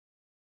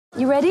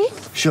You ready?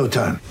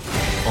 Showtime.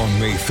 On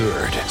May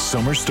 3rd,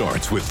 summer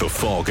starts with The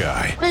Fall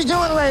Guy. Let's do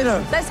it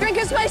later. Let's drink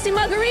a spicy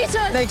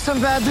margarita. Make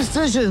some bad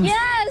decisions.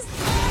 Yes!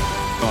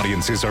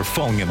 Audiences are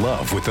falling in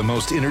love with the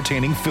most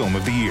entertaining film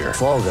of the year.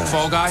 Fall Guy.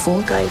 Fall Guy?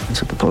 Fall guy.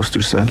 That's what the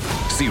poster said.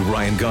 See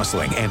Ryan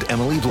Gosling and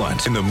Emily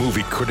Blunt in the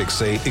movie critics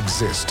say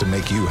exists to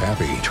make you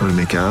happy. Trying to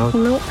make it out?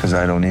 Nope. Because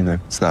I don't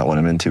either. It's not what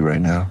I'm into right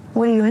now.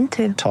 What are you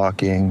into?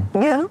 Talking.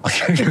 Yeah.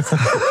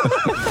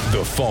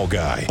 The Fall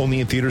Guy.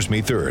 Only in theaters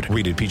May 3rd.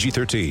 Rated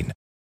PG-13.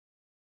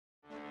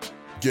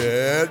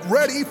 Get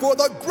ready for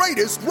the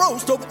greatest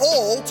roast of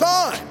all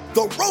time,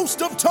 the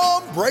Roast of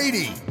Tom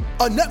Brady,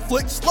 a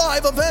Netflix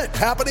live event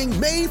happening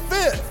May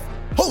 5th.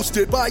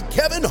 Hosted by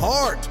Kevin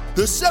Hart,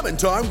 the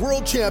 7-time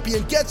world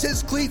champion gets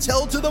his cleats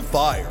held to the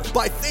fire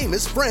by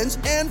famous friends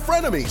and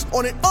frenemies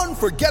on an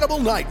unforgettable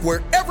night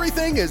where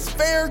everything is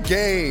fair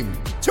game.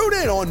 Tune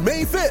in on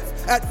May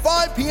 5th at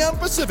 5 p.m.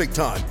 Pacific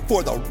time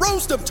for the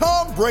Roast of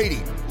Tom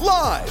Brady,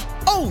 live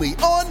only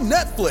on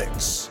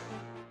Netflix.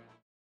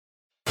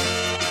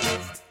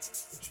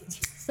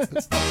 You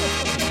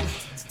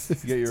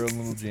got your own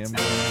little jam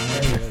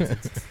going on.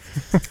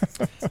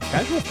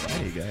 Casual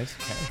Friday, guys.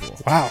 Casual.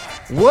 Wow.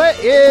 What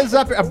is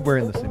up? I'm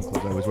wearing the same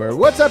clothes I always wear.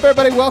 What's up,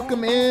 everybody?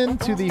 Welcome in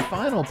to the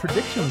final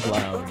predictions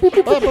lounge.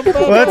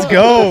 Let's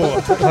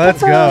go.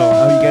 Let's go.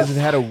 Oh, you guys have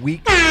had a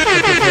week to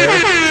prepare.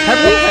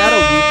 Have we had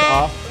a week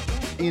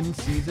off in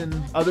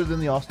season other than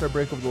the All-Star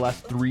break over the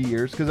last 3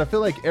 years? Because I feel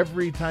like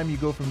every time you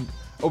go from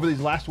over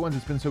these last ones,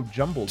 it's been so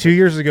jumbled. 2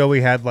 years ago,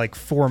 we had like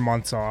 4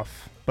 months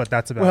off, but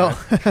that's about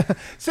it.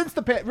 since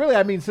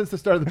the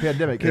start of the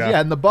pandemic. Because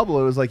in the bubble,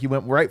 it was like you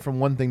went right from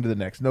one thing to the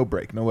next, no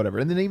break, no whatever.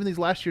 And then even these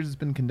last years, it's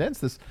been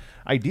condensed. This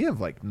idea of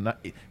like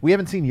we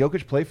haven't seen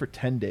Jokic play for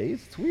 10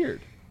 days. It's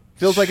weird.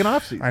 Feels like an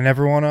offseason. I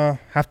never want to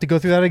have to go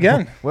through that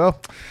again. Well,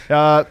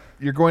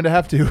 you're going to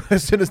have to.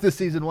 As soon as this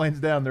season winds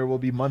down, there will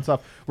be months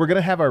off. We're going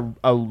to have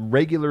a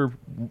regular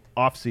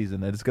offseason,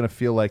 and it's going to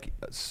feel like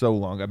so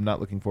long. I'm not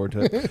looking forward to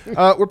it.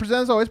 We're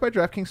presented, as always, by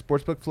DraftKings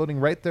Sportsbook, floating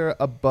right there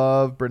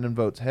above Brendan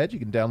Vote's head. You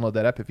can download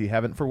that app if you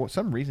haven't. For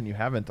some reason you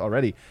haven't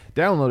already,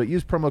 download it.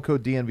 Use promo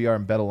code DNVR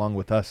and bet along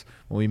with us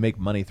when we make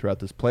money throughout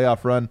this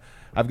playoff run.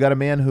 I've got a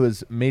man who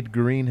has made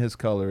green his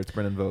color. It's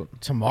Brendan Vote.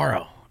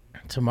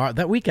 Tomorrow,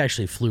 that week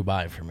actually flew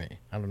by for me.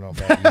 I don't know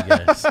about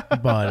you guys,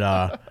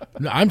 but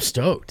no, I'm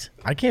stoked.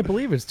 I can't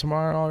believe it's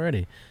tomorrow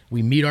already.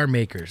 We meet our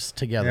makers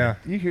together. Yeah.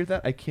 You hear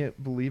that? I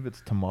can't believe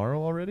it's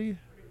tomorrow already.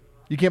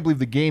 You can't believe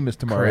the game is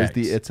tomorrow. Correct.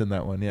 Is the it's in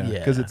that one? Yeah,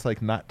 because it's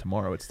like not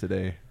tomorrow. It's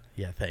today.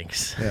 Yeah,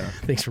 thanks. Yeah.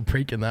 Thanks for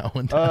breaking that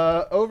one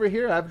down. Over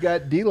here, I've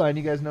got D-Line.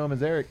 You guys know him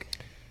as Eric.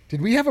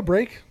 Did we have a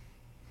break?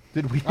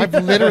 Did we? I've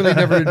literally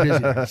never been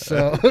busy.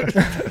 So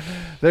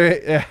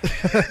There,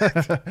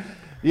 yeah.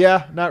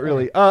 Yeah, not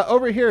really.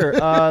 Over here,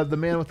 the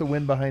man with the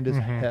wind behind his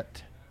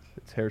hat.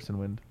 It's Harrison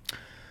Wind.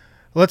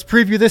 Let's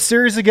preview this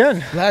series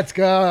again. let's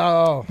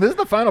go. This is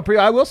the final preview.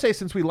 I will say,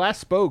 since we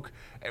last spoke,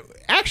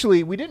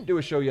 actually, we didn't do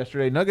a show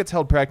yesterday. Nuggets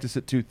held practice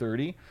at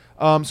 2:30,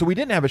 so we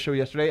didn't have a show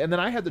yesterday. And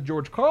then I had the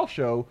George Karl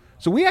show,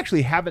 so we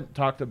actually haven't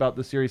talked about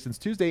the series since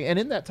Tuesday. And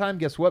in that time,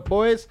 guess what,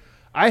 boys?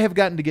 I have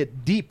gotten to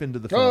get deep into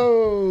the film.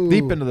 Oh.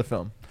 Deep into the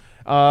film.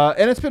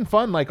 And it's been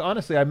fun. Like,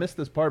 honestly, I missed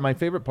this part. My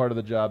favorite part of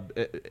the job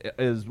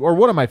is, or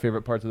one of my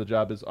favorite parts of the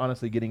job is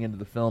honestly getting into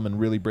the film and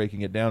really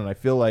breaking it down. And I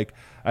feel like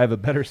I have a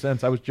better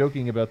sense. I was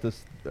joking about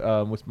this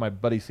with my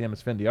buddy Sam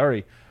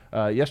Esfandiari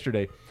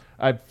yesterday.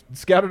 I've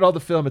scouted all the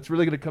film. It's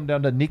really going to come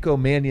down to Nico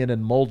Mannion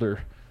and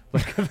Mulder.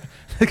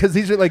 Because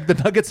these are like the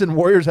Nuggets and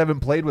Warriors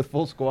haven't played with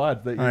full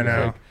squads. That I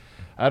know. Like,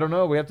 I don't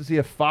know. We have to see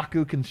if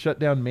Facu can shut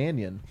down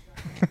Mannion.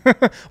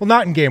 Well,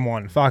 not in game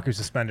one. Facu's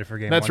suspended for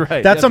game That's one.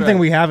 right. That's something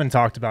right. we haven't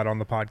talked about on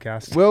the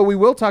podcast. Well, we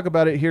will talk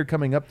about it here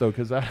coming up, though,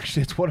 because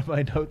actually it's one of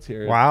my notes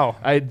here. Wow.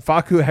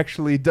 Facu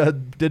actually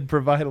did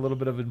provide a little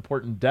bit of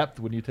important depth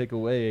when you take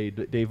away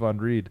Davon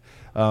Reed.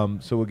 So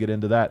we'll get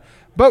into that.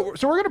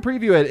 So we're going to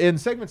preview it in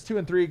segments 2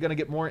 and 3. Going to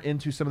get more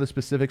into some of the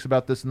specifics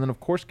about this, and then of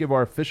course give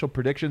our official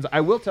predictions.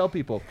 I will tell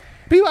people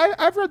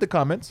I've read the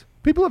comments.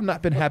 People have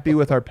not been happy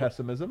with our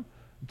pessimism.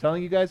 I'm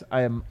telling you guys,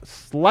 I am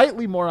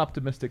slightly more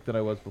optimistic than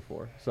I was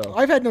before. So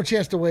I've had no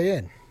chance to weigh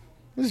in.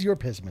 This is your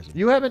pessimism.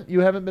 you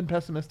haven't been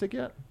pessimistic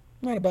yet?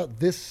 Not about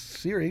this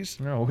series.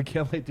 No, we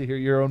can't wait to hear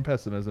your own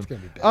pessimism. It's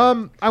gonna be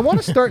bad. I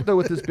want to start though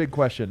with this big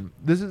question.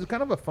 This is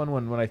kind of a fun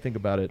one when I think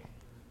about it.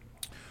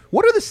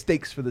 What are the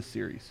stakes for this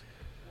series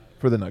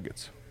for the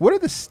Nuggets? What are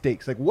the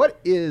stakes? Like, what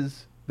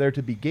is there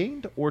to be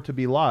gained or to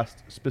be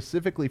lost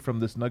specifically from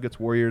this Nuggets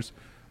Warriors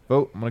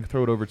vote? I'm going to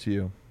throw it over to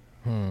you.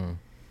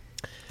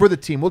 For the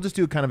team, we'll just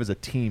do it kind of as a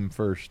team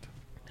first.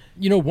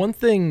 You know, one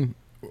thing,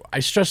 I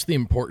stress the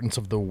importance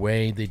of the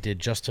way they did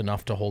just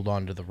enough to hold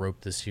on to the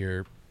rope this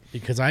year,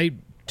 because I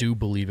do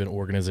believe in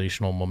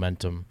organizational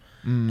momentum.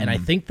 And I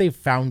think they've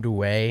found a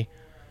way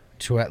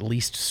to at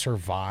least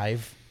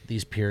survive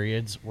these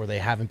periods where they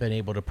haven't been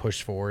able to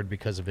push forward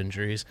because of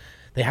injuries.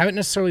 They haven't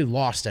necessarily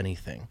lost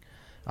anything.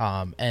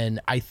 And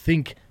I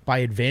think by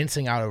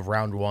advancing out of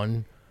round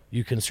one,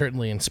 you can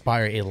certainly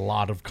inspire a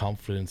lot of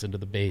confidence into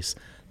the base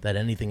that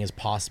anything is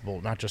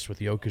possible, not just with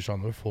Jokic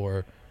on the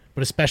floor,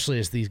 but especially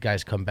as these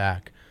guys come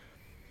back.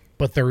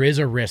 But there is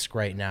a risk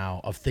right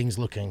now of things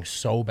looking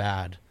so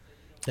bad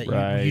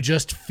that you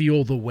just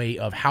feel the weight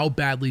of how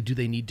badly do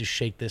they need to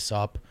shake this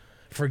up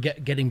for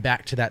getting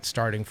back to that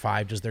starting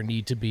five. Does there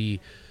need to be,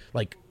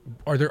 like,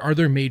 are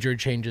there major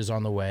changes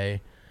on the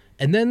way?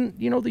 And then,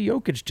 the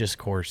Jokic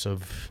discourse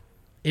of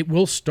it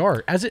will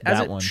start as it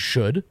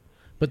should,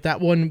 but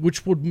that one,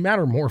 which would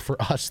matter more for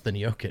us than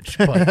Jokic,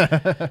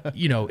 but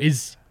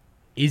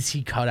is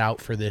he cut out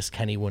for this?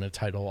 Can he win a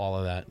title? All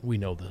of that. We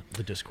know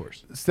the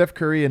discourse. Steph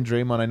Curry and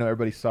Draymond, I know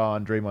everybody saw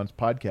on Draymond's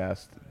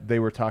podcast, they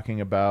were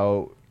talking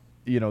about,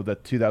 the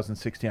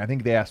 2016. I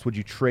think they asked, would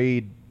you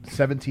trade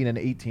 17 and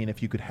 18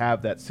 if you could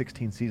have that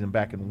 16 season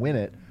back and win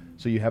it?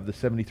 So you have the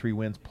 73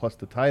 wins plus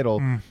the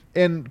title.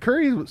 And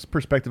Curry's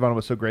perspective on it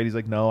was so great. He's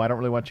like, no, I don't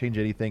really want to change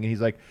anything. And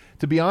he's like,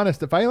 to be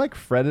honest, if I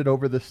fretted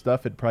over this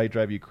stuff, it'd probably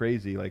drive you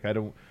crazy. Like,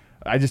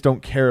 I just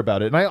don't care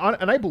about it.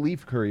 And I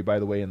believe Curry, by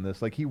the way, in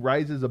this. Like, he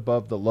rises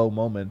above the low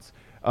moments.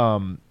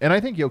 And I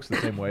think Yoke's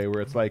the same way,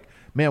 where it's like,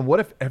 man, what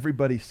if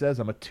everybody says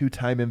I'm a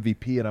 2-time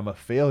MVP and I'm a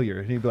failure?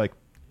 And he'd be like,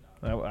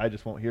 I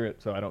just won't hear it,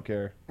 so I don't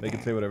care. They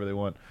can say whatever they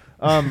want.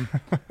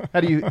 How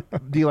do you,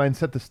 D-Line,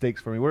 set the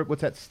stakes for me?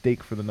 What's at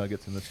stake for the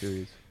Nuggets in this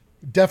series?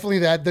 Definitely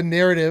that. The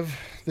narrative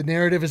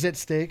is at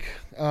stake.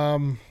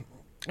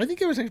 I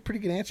think it was a pretty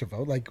good answer,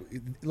 Vote.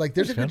 Like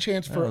there's a good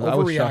chance for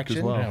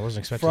overreaction I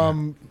wasn't expecting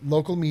from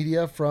local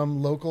media,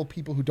 from local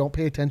people who don't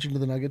pay attention to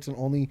the Nuggets and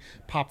only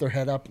pop their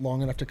head up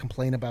long enough to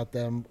complain about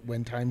them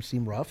when times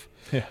seem rough.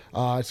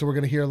 Yeah. So we're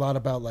going to hear a lot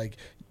about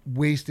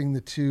wasting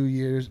the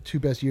 2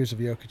 best years of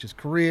Jokic's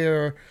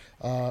career.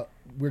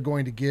 We're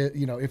going to get,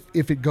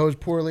 if it goes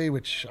poorly,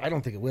 which I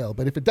don't think it will,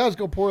 but if it does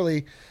go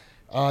poorly,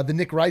 the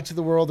Nick Wrights of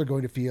the world are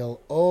going to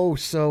feel,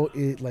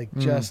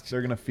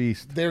 they're going to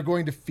feast. They're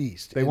going to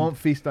feast. They won't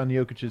feast on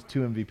Jokic's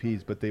 2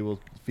 MVPs, but they will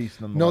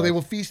feast on. No, they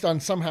will feast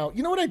on somehow.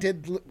 You know what I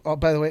did?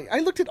 By the way, I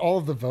looked at all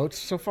of the votes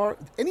so far.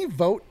 Any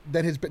vote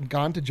that has been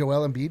gone to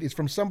Joel Embiid is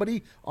from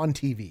somebody on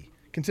TV.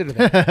 Consider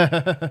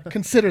that.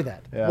 Consider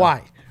that. Yeah.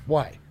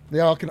 Why? They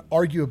all can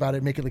argue about it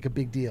and make it like a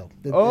big deal.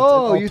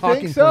 You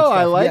think so?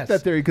 I like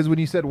that theory, because when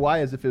you said why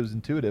as if it was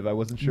intuitive, I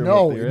wasn't sure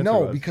what the answer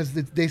was. Because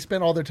they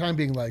spend all their time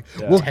being like,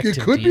 well, it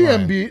could be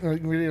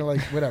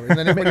Embiid, whatever. And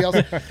then everybody else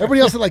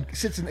that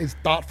sits and is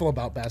thoughtful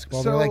about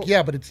basketball. So, they're like,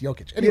 yeah, but it's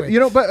Jokic. Anyway.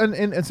 But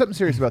and something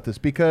serious about this,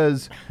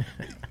 because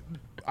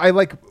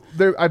I've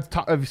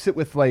sit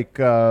with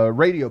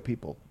radio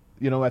people,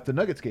 at the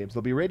Nuggets games.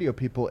 There'll be radio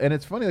people, and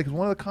it's funny,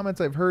 one of the comments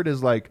I've heard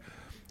is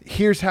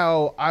here's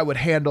how I would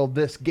handle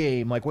this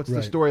game. What's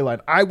the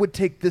storyline? I would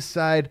take this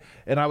side,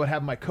 and I would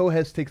have my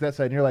co-host take that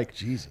side. And you're like,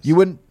 Jesus, you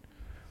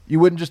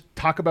wouldn't just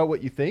talk about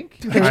what you think?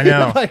 I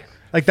know.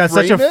 That's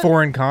such a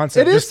foreign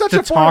concept. It is such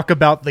a talk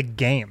about the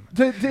game.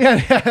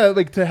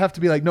 To have to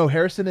be like, no,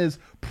 Harrison is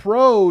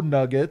pro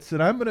Nuggets,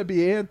 and I'm going to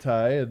be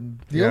anti. And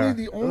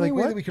the only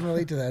way that we can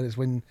relate to that is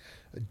when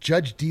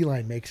Judge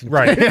D-Line makes an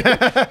appearance.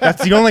 Right.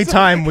 That's the only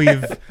time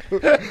we've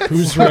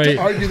who's right.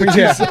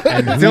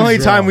 It's the only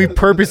time we've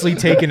purposely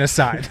taken a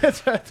side.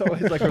 That's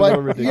always a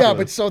little ridiculous. Yeah,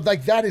 but so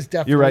that is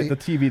definitely. You're right. The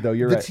TV though.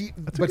 You're right.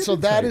 But so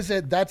that is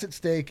it. That's at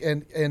stake.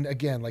 And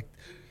again,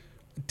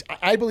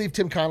 I believe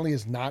Tim Connolly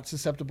is not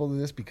susceptible to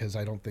this, because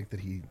I don't think that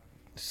he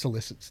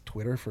solicits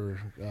Twitter for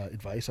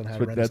advice on how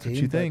to run his team.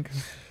 That's what you think.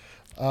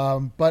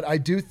 But I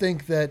do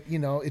think that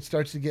it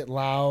starts to get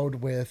loud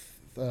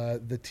with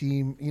the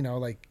team.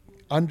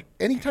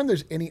 Anytime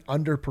there's any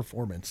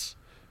underperformance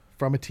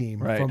from a team,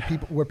 from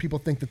people where people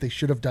think that they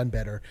should have done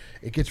better,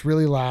 it gets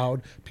really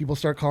loud. People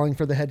start calling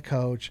for the head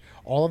coach.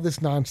 All of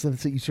this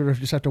nonsense that you sort of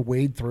just have to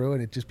wade through,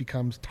 and it just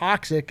becomes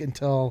toxic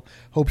until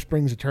hope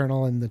springs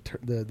eternal and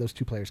those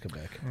 2 players come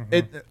back.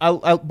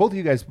 Mm-hmm. Both of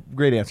you guys,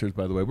 great answers,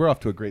 by the way. We're off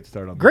to a great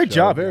start on this Great show.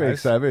 job, very guys.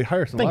 excited. Very high. A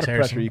lot of Harrison.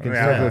 pressure. You can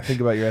start to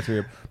think about your answer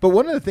here. But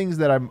one of the things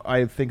that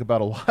I think about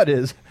a lot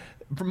is,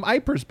 from my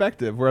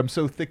perspective, where I'm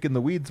so thick in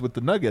the weeds with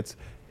the Nuggets,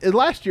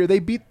 last year they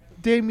beat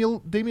Damian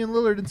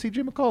Lillard and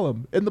CJ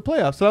McCollum in the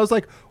playoffs. So I was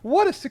like,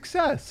 what a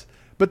success.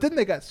 But then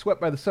they got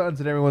swept by the Suns,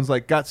 and everyone's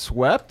like, got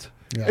swept?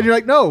 Yeah. And you're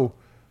like, no,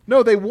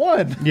 they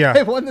won. Yeah.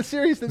 They won the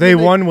series. They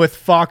won with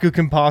Facu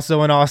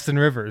Campazzo and Austin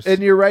Rivers.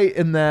 And you're right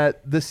in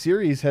that this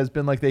series has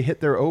been they hit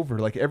their over.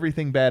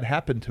 Everything bad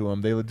happened to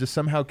them. They just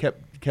somehow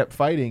kept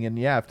fighting. And,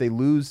 if they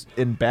lose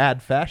in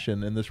bad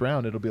fashion in this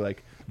round, it'll be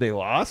like they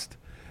lost.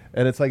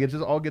 And it's it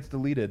just all gets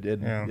deleted.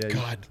 And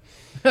God.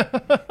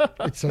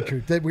 It's so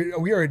true.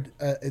 We are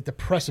at the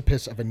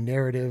precipice of a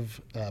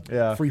narrative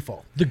free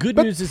fall. The good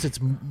news is it's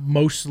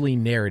mostly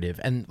narrative.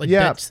 And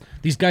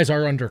these guys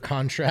are under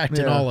contract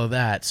and all of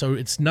that. So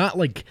it's not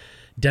like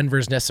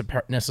Denver's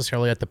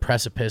necessarily at the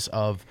precipice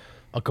of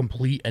a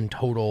complete and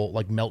total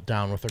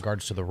meltdown with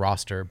regards to the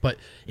roster, but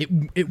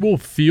it will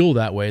feel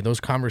that way. Those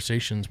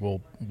conversations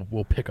will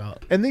pick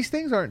up. And these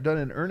things aren't done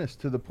in earnest,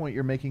 to the point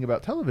you're making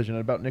about television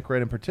and about Nick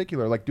Wright in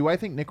particular. Do I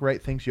think Nick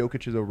Wright thinks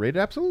Jokic is overrated?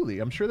 Absolutely.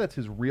 I'm sure that's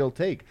his real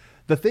take.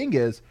 The thing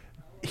is,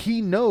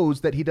 he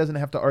knows that he doesn't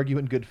have to argue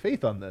in good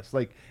faith on this.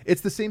 Like,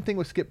 it's the same thing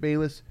with Skip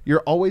Bayless.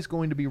 You're always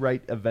going to be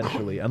right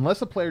eventually.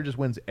 Unless a player just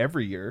wins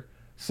every year,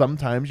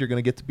 sometimes you're going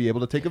to get to be able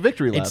to take a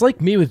victory lap. It's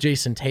like me with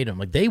Jason Tatum.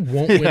 Like, they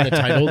won't win the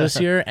title this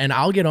year, and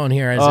I'll get on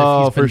here as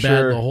if he's been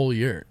bad the whole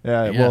year.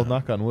 Yeah, well,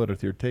 knock on wood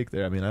with your take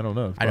there. I mean, I don't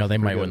know. I know they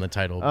might win the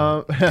title.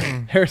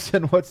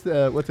 Harrison, what's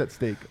at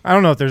stake? I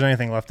don't know if there's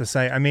anything left to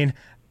say. I mean,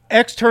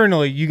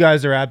 externally, you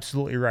guys are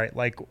absolutely right.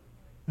 Like,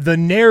 the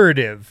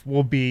narrative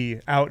will be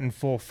out in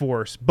full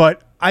force,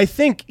 but I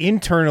think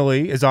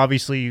internally is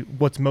obviously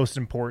what's most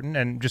important.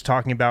 And just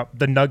talking about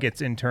the Nuggets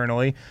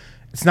internally,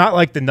 it's not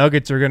like the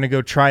Nuggets are going to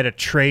go try to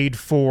trade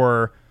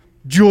for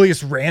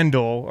Julius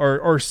Randle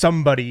or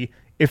somebody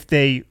if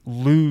they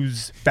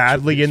lose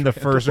badly in the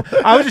first.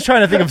 I was just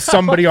trying to think of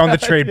somebody on the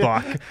trade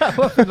block.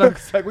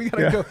 We got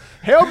to go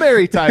Hail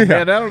Mary time,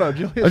 man. I don't know.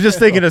 Julius I was just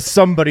thinking of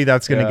somebody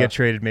that's going to get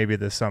traded maybe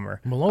this summer.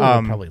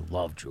 Malone would probably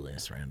love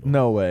Julius Randle.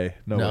 No way.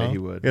 No way he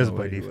would. He doesn't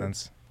play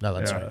defense. No,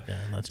 that's right. Yeah,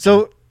 that's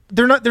so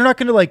they're not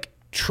going to like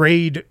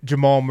trade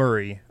Jamal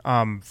Murray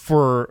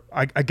for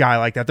a guy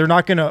like that. They're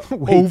not going to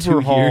overhaul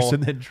 2 years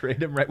and then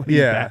trade him right when he's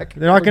back.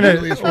 They're not going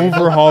to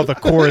overhaul the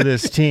core of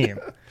this team.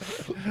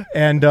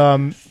 And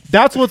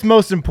that's what's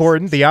most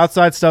important. The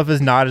outside stuff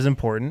is not as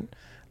important.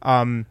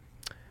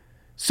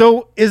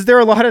 So is there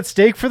a lot at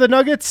stake for the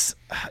Nuggets?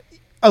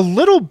 A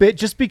little bit,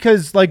 just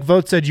because, like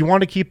Vogt said, you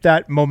want to keep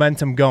that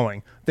momentum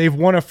going. They've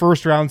won a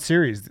first-round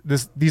series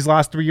these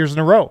last 3 years in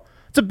a row.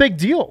 It's a big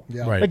deal.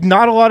 Yeah. Right. Like,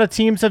 not a lot of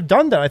teams have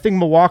done that. I think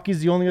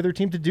Milwaukee's the only other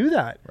team to do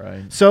that.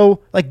 Right.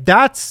 So, like,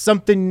 that's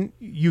something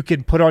you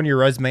can put on your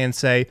resume and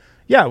say,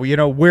 yeah,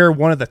 we're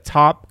one of the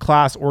top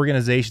class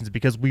organizations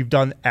because we've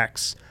done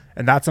X.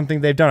 And that's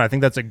something they've done. I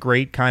think that's a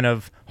great kind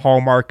of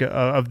hallmark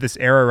of this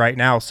era right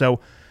now.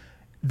 So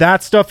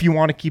that stuff you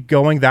want to keep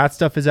going. That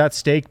stuff is at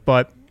stake.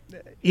 But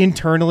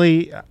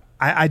internally,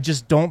 I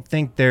just don't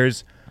think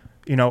there's,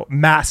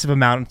 massive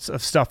amounts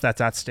of stuff that's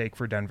at stake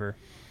for Denver.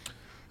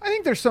 I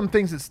think there's some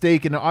things at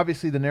stake, and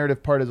obviously the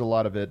narrative part is a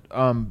lot of it.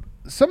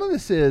 Some of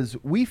this is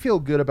we feel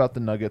good about the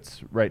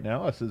Nuggets right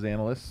now, us as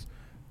analysts.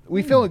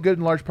 We feel good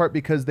in large part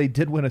because they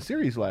did win a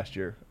series last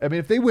year. I mean,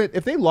 if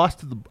they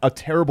lost to a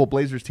terrible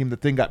Blazers team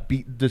that then got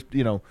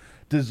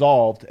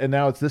dissolved, and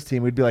now it's this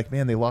team, we'd be like,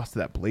 man, they lost to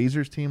that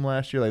Blazers team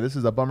last year. Like, this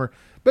is a bummer.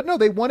 But no,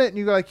 they won it, and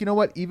you're like, you know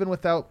what? Even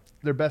without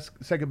their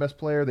second best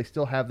player, they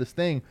still have this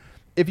thing.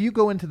 If you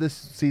go into this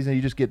season,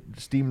 you just get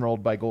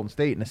steamrolled by Golden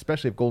State, and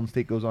especially if Golden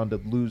State goes on to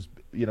lose,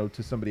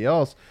 to somebody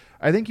else,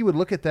 I think you would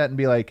look at that and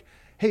be like,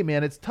 hey,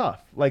 man, it's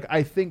tough. Like,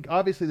 I think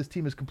obviously this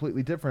team is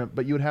completely different,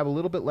 but you would have a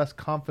little bit less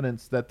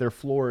confidence that their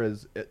floor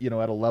is, at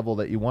a level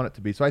that you want it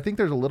to be. So I think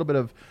there's a little bit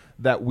of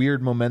that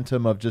weird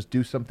momentum of just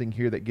do something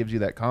here that gives you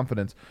that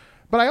confidence.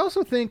 But I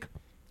also think,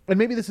 and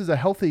maybe this is a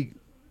healthy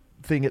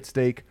thing at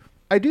stake,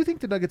 I do think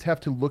the Nuggets have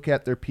to look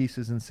at their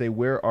pieces and say,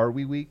 where are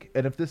we weak?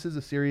 And if this is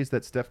a series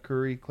that Steph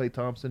Curry, Klay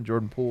Thompson,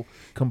 Jordan Poole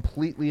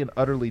completely and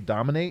utterly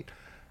dominate,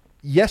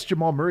 yes,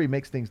 Jamal Murray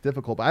makes things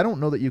difficult, but I don't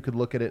know that you could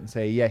look at it and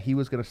say, yeah, he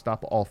was going to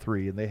stop all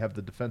three, and they have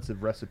the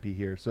defensive recipe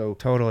here. So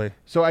totally.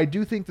 So I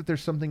do think that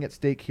there's something at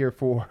stake here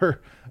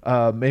for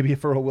maybe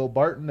for a Will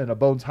Barton and a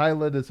Bones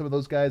Highland and some of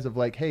those guys of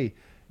like, hey,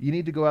 you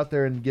need to go out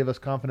there and give us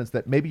confidence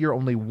that maybe you're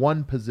only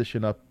one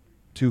position up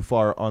too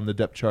far on the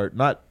depth chart,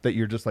 not that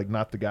you're just like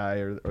not the guy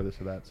or this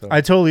or that. So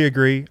I totally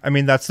agree. I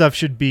mean, that stuff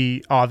should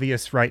be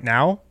obvious right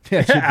now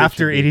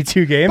after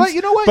 82 games. But you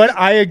know what? But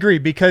I agree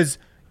because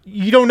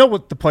you don't know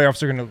what the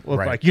playoffs are going to look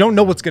like. You don't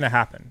know what's going to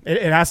happen.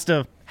 It has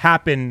to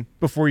happen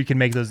before you can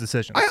make those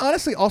decisions. I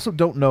honestly also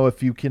don't know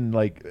if you can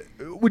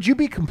would you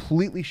be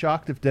completely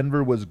shocked if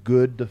Denver was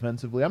good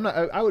defensively?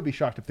 I would be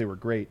shocked if they were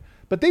great,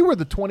 but they were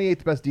the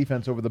 28th best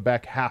defense over the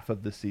back half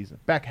of this season.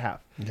 Back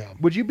half. Yeah.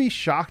 Would you be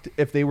shocked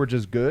if they were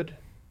just good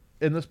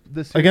in this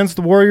series? Against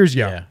the Warriors?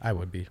 Yeah, I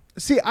would be.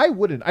 See, I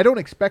wouldn't. I don't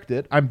expect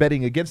it. I'm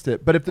betting against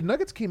it. But if the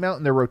Nuggets came out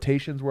in their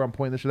rotations where I'm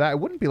pointing this or that, I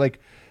wouldn't be like,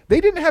 they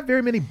didn't have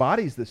very many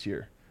bodies this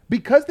year.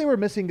 Because they were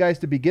missing guys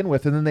to begin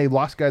with, and then they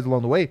lost guys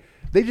along the way,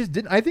 they just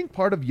didn't. I think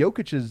part of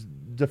Jokic's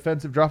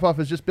defensive drop-off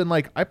has just been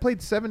like, I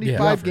played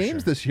 75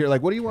 games this year.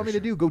 Like, what do you want me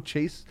to do? Go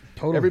chase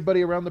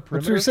everybody around the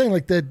perimeter? That's what you're saying.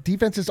 Like, the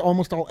defense is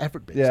almost all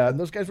effort-based. Yeah. And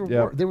those guys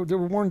were they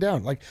were worn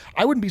down. Like,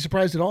 I wouldn't be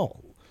surprised at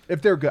all.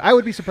 If they're good. I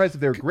would be surprised if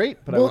they're great,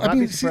 but I would not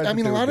be surprised if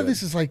they were a lot good. of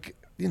this is like,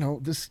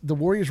 the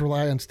Warriors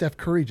rely on Steph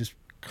Curry just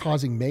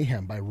causing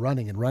mayhem by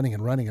running and running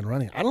and running and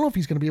running. I don't know if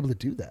he's going to be able to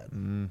do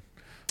that.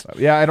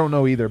 Yeah, I don't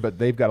know either, but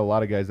they've got a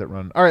lot of guys that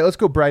run. All right, let's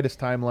go brightest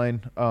timeline.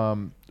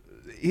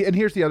 And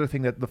here's the other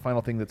thing, the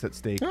final thing that's at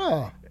stake,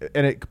 and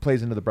it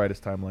plays into the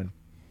brightest timeline.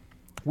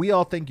 We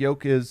all think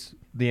Jokic is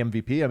the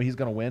MVP. I mean, he's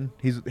going to win.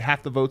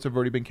 Half the votes have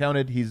already been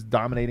counted. He's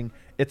dominating.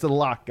 It's a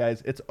lock,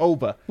 guys. It's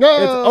over. No!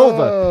 It's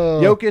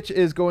over. Jokic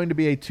is going to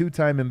be a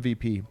 2-time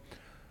MVP.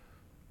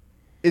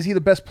 Is he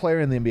the best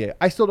player in the NBA?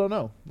 I still don't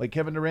know. Like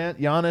Kevin Durant,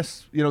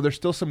 Giannis, there's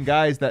still some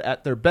guys that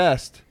at their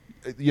best,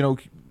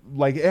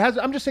 like it has.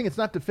 I'm just saying it's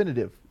not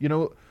definitive.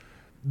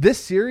 This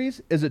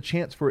series is a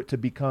chance for it to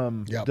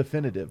become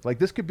definitive. Like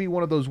this could be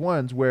one of those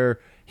ones where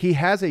he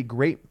has a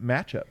great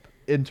matchup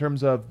in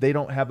terms of they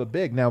don't have a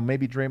big. Now,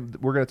 maybe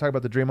we're going to talk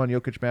about the Draymond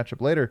Jokic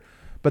matchup later,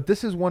 but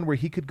this is one where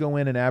he could go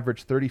in and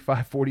average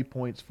 35, 40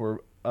 points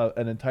for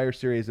an entire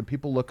series, and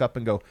people look up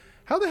and go,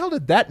 how the hell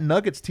did that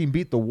Nuggets team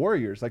beat the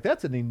Warriors? Like,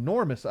 that's an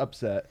enormous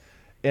upset.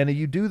 And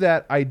you do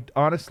that, I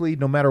honestly,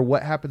 no matter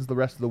what happens the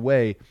rest of the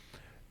way,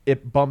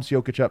 it bumps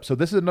Jokic up. So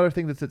this is another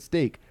thing that's at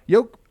stake.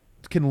 Jokic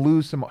can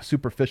lose some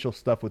superficial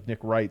stuff with Nick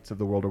Wrights of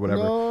the world or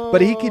whatever,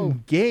 but he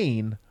can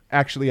gain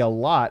actually a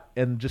lot,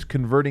 and just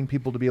converting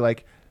people to be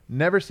like,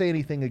 never say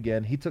anything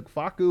again. He took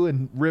Facu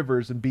and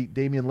Rivers and beat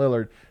Damian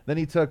Lillard. Then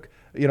he took,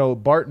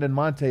 Barton and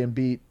Monte and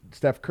beat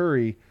Steph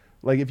Curry.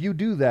 Like, if you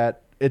do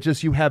that, it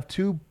just, you have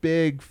two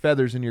big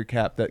feathers in your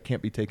cap that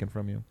can't be taken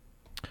from you.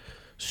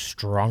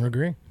 Strong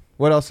agree.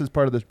 What else is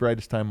part of this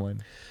brightest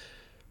timeline?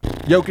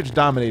 Jokic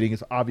dominating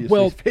is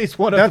obviously phase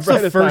one of the brightest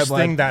timeline. That's the first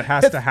thing that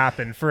has to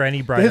happen for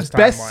any brightest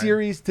timeline. His best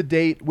series to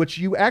date, which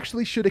you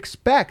actually should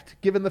expect,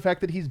 given the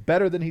fact that he's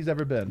better than he's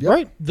ever been. Yep.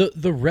 Right.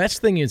 The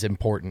rest thing is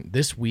important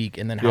this week,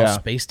 and then how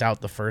spaced out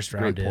the first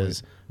round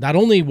is. Not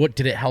only what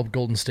did it help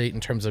Golden State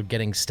in terms of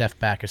getting Steph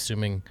back,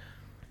 assuming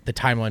the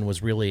timeline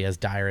was really as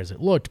dire as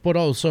it looked, but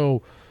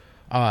also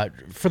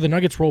for the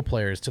Nuggets role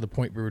players, to the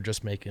point we were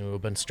just making, who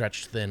have been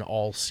stretched thin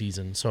all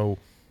season. So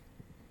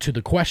to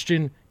the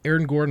question,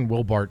 Aaron Gordon,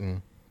 Will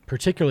Barton,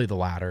 particularly the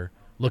latter,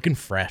 looking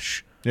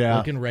fresh,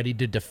 looking ready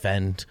to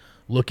defend,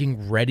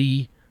 looking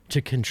ready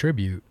to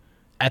contribute.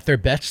 At their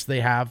best,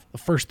 they have the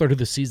first third of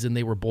the season,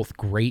 they were both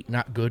great,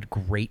 not good,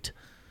 great.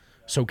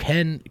 So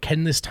can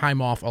this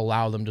time off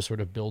allow them to sort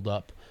of build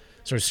up,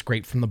 sort of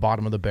scrape from the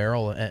bottom of the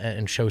barrel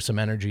and show some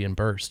energy and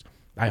burst?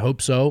 I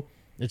hope so.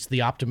 It's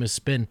the optimist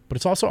spin, but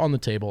it's also on the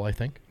table, I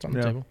think. It's on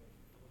the table.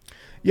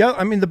 Yeah,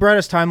 I mean, the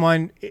brightest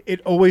timeline, it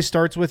always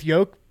starts with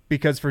Jokic,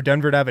 because for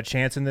Denver to have a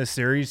chance in this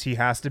series, he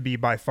has to be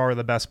by far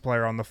the best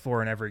player on the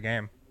floor in every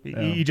game.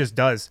 He just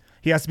does.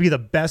 He has to be the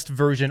best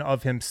version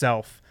of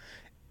himself,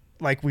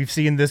 like we've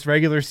seen this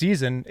regular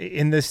season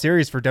in this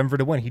series for Denver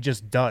to win. He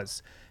just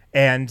does.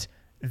 And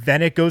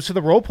then it goes to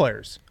the role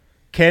players.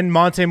 Can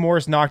Monte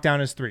Morris knock down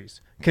his threes?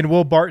 Can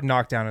Will Barton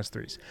knock down his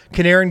threes?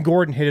 Can Aaron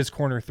Gordon hit his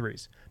corner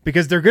threes?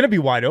 Because they're going to be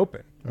wide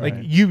open. Right.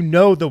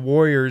 Like, the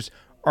Warriors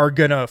are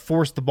going to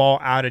force the ball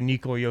out of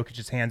Nikola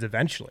Jokic's hands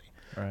eventually.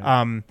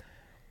 Right.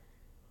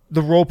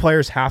 The role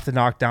players have to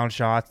knock down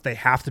shots. They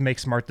have to make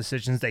smart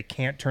decisions. They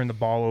can't turn the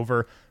ball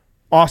over.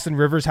 Austin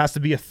Rivers has to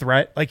be a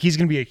threat. Like, he's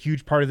going to be a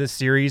huge part of this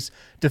series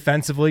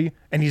defensively,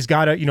 and he's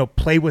got to,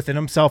 play within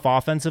himself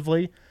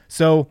offensively.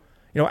 So,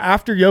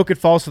 after Jokic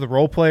falls to the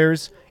role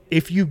players,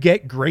 if you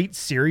get great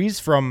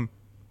series from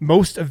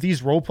most of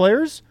these role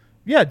players,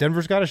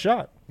 Denver's got a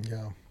shot.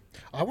 Yeah.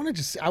 I want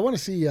to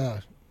see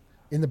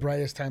in the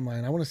brightest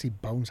timeline, I want to see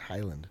Bones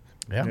Highland.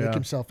 Make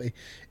himself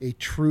a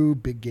true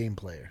big game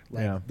player.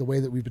 Like the way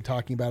that we've been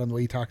talking about him, the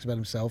way he talks about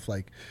himself.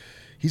 Like,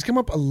 he's come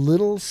up a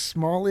little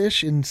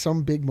smallish in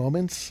some big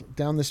moments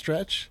down the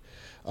stretch.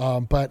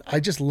 But I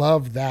just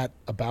love that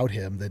about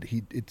him, that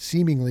it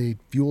seemingly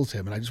fuels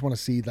him. And I just want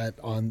to see that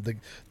on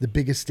the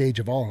biggest stage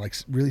of all, and like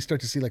really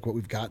start to see like what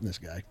we've got in this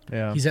guy.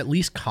 Yeah. He's at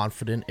least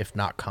confident, if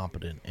not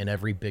competent, in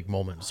every big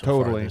moment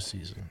so far this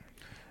season.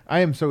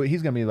 He's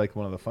going to be like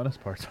one of the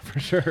funnest parts for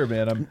sure,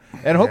 man.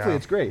 And hopefully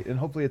it's great, and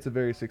hopefully it's a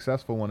very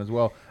successful one as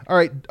well. All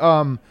right,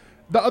 the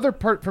other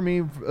part for me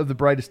of the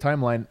brightest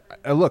timeline,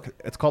 look,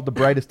 it's called the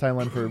brightest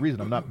timeline for a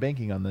reason. I'm not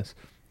banking on this.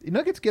 The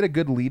Nuggets get a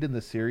good lead in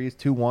the series,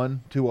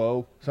 2-1,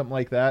 2-0, something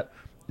like that.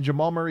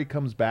 Jamal Murray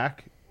comes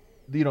back.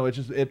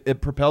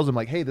 It propels him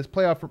like, hey, this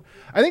playoff.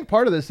 I think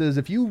part of this is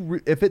if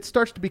it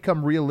starts to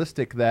become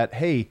realistic that,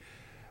 hey,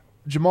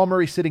 Jamal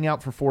Murray sitting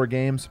out for 4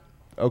 games.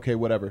 Okay,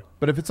 whatever.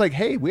 But if it's like,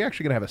 hey, we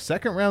actually going to have a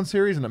second round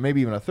series and maybe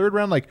even a third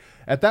round, like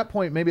at that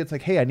point, maybe it's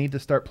like, hey, I need to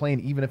start playing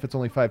even if it's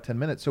only 5-10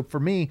 minutes. So for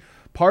me,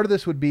 part of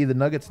this would be the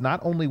Nuggets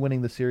not only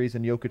winning the series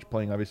and Jokic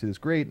playing obviously this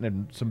great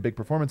and some big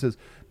performances,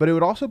 but it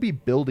would also be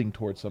building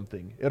towards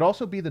something. It'd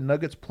also be the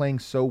Nuggets playing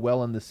so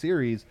well in the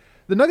series.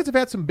 The Nuggets have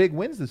had some big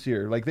wins this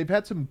year. Like, they've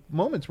had some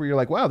moments where you're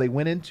like, wow, they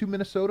went into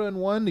Minnesota and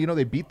won.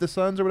 They beat the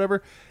Suns or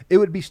whatever. It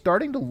would be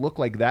starting to look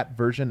like that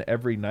version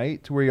every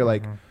night, to where you're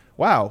like,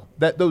 wow,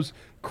 those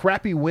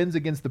crappy wins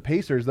against the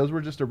Pacers, those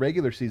were just a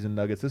regular season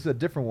Nuggets. This is a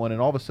different one, and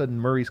all of a sudden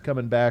Murray's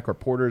coming back, or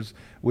Porter's,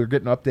 we're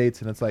getting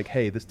updates, and it's like,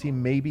 hey, this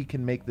team maybe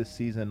can make this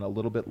season a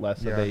little bit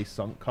less of a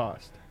sunk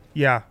cost.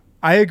 Yeah,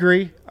 I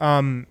agree.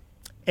 And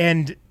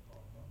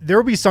there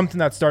will be something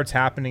that starts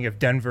happening if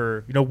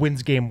Denver,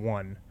 wins game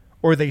 1,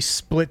 or they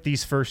split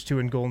these first 2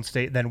 in Golden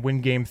State, then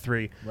win game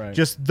 3. Right.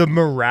 Just the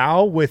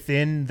morale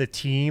within the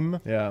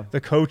team,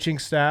 the coaching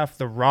staff,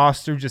 the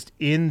roster, just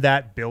in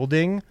that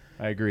building,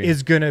 I agree,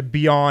 is going to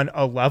be on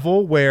a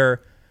level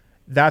where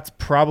that's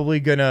probably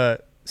going to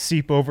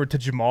seep over to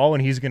Jamal,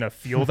 and he's going to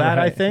feel that,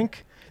 I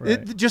think.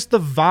 Right. Just the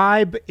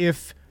vibe,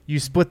 if you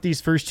split these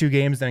first 2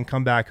 games then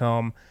come back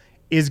home,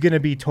 is going to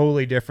be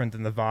totally different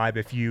than the vibe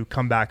if you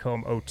come back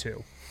home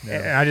 0-2.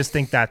 And I just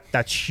think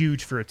that's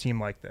huge for a team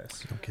like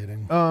this. No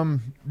kidding.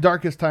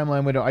 Darkest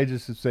timeline window. I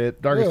just say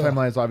it. Darkest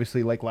timeline is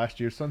obviously like last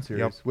year's Sun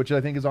Series, which I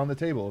think is on the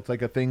table. It's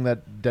like a thing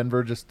that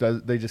Denver just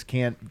does. They just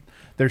can't.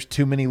 There's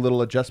too many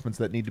little adjustments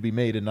that need to be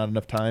made, and not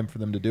enough time for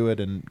them to do it,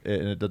 and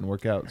it doesn't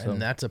work out. So.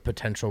 And that's a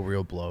potential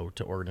real blow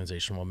to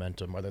organizational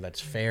momentum, whether that's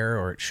fair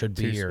or it should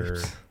be, or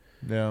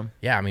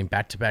yeah. I mean,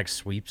 back-to-back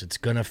sweeps. It's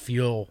gonna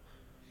feel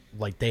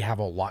like they have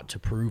a lot to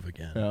prove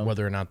again,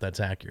 whether or not that's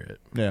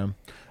accurate. Yeah.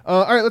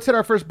 All right, let's hit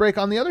our first break.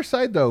 On the other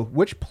side, though,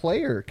 which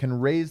player can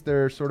raise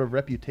their sort of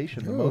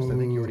reputation the most? I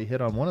think you already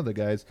hit on one of the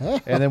guys.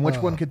 And then which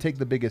one could take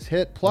the biggest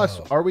hit? Plus,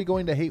 are we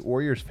going to hate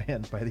Warriors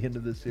fans by the end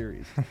of this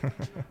series?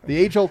 The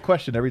age-old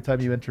question every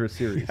time you enter a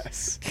series.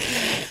 Yes.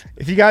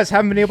 If you guys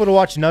haven't been able to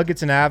watch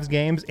Nuggets and Avs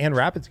games and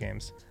Rapids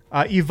games,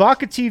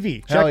 Evoca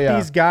TV. Check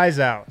these guys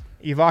out.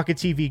 Evoca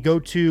TV. Go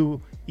to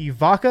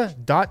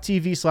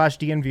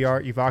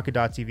evoca.tv/DNVR,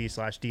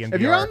 evoca.tv/DNVR. If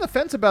you're on the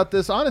fence about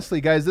this, honestly,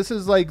 guys, this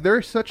is like,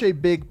 they're such a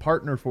big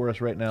partner for us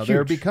right now. Huge.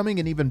 They're becoming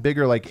an even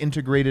bigger, like,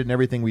 integrated in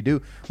everything we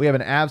do. We have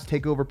an Avs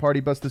takeover party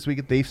bus this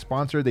week. They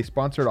sponsored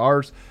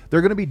ours.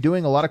 They're going to be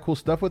doing a lot of cool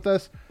stuff with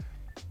us.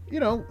 You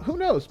know, who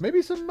knows?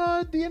 Maybe some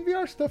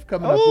DNVR stuff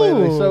coming up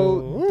lately.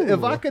 So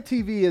Evoca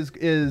TV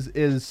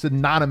is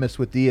synonymous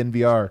with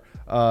DNVR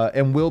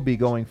and will be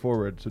going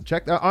forward. So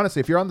check that. Honestly,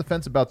 if you're on the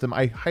fence about them,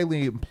 I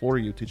highly implore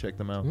you to check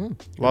them out.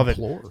 Love it.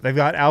 They've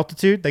got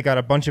Altitude. They got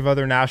a bunch of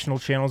other national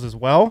channels as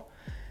well.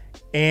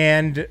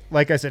 And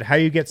like I said, how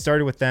you get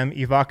started with them,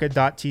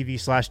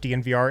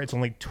 evoca.tv/DNVR. It's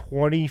only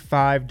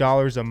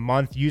 $25 a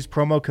month. Use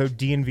promo code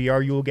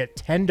DNVR. You will get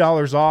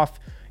 $10 off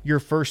your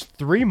first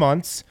 3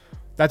 months.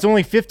 That's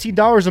only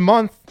 $15 a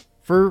month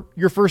for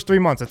your first 3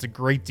 months. That's a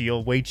great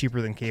deal. Way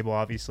cheaper than cable,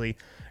 obviously.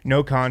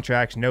 No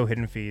contracts, no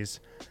hidden fees.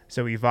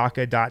 So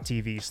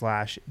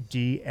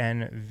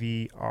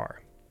evoca.tv/DNVR.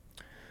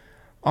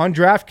 On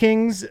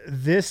DraftKings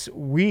this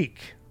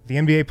week, the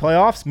NBA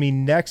playoffs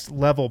mean next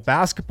level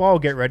basketball.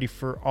 Get ready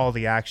for all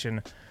the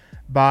action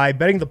by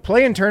betting the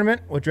play-in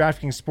tournament with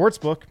DraftKings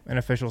Sportsbook, an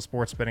official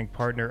sports betting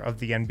partner of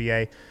the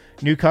NBA.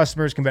 New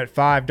customers can bet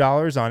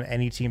 $5 on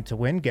any team to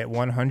win. Get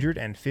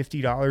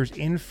 $150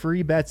 in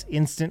free bets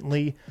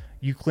instantly.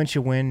 You clinch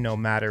a win no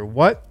matter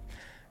what.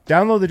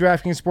 Download the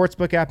DraftKings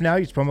Sportsbook app now.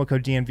 Use promo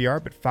code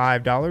DNVR. Bet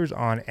 $5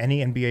 on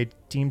any NBA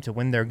team to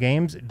win their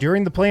games.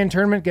 During the play-in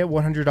tournament, get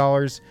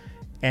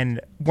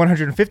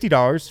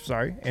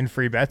 $150 in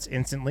free bets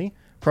instantly.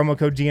 Promo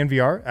code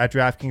DNVR at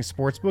DraftKings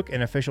Sportsbook,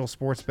 an official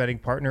sports betting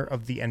partner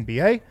of the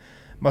NBA.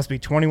 Must be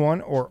 21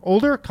 or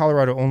older.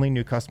 Colorado only.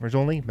 New customers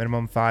only.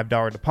 Minimum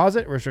 $5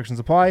 deposit. Restrictions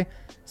apply.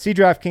 See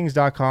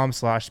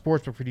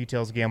DraftKings.com/sportsbook for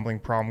details. Gambling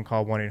problem,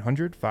 call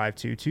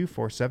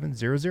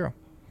 1-800-522-4700.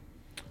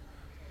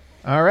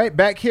 All right,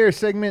 back here,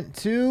 segment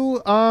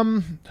 2.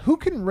 Who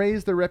can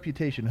raise their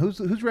reputation?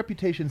 Whose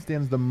reputation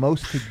stands the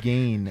most to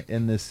gain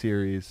in this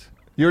series?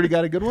 You already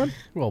got a good one?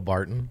 Will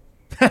Barton.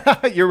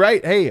 You're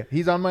right. Hey,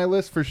 he's on my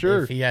list for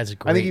sure. If he has a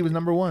great, I think he was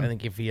number 1. I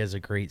think if he has a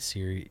great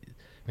series,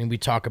 I mean, we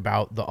talk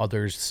about the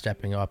others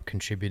stepping up,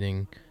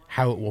 contributing,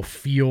 how it will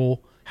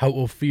feel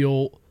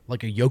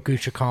like a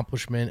Jokic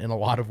accomplishment in a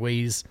lot of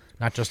ways,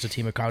 not just a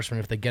team accomplishment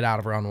if they get out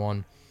of round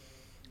 1.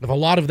 If a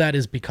lot of that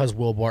is because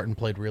Will Barton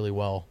played really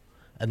well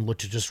and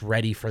looked just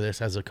ready for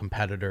this as a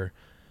competitor,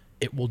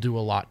 it will do a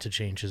lot to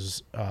change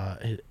his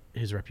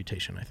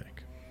reputation, I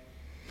think.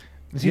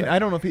 See, I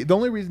don't know if the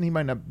only reason he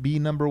might not be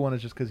number 1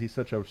 is just because he's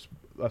such a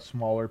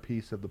smaller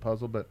piece of the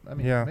puzzle, but I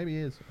mean, maybe he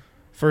is.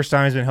 First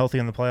time he's been healthy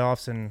in the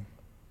playoffs and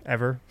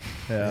ever.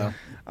 Yeah.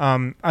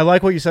 I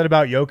like what you said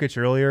about Jokic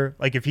earlier.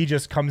 Like, if he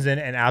just comes in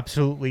and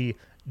absolutely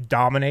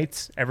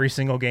dominates every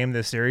single game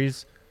this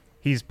series,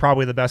 he's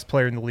probably the best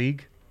player in the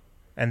league.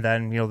 And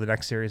then, the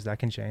next series that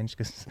can change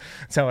because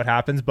that's how it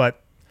happens.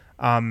 But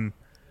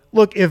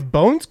look, if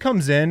Bones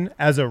comes in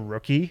as a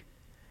rookie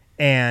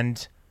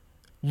and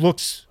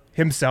looks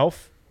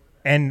himself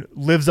and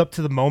lives up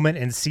to the moment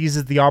and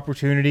seizes the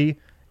opportunity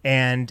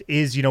and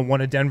is,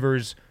 one of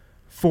Denver's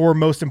 4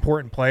 most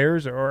important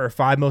players or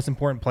 5 most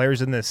important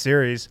players in this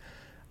series,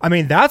 I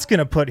mean, that's going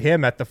to put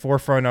him at the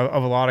forefront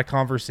of a lot of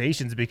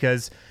conversations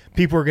because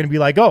people are going to be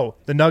like, oh,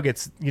 the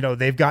Nuggets,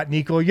 they've got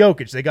Nikola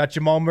Jokic. They got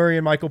Jamal Murray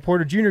and Michael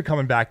Porter Jr.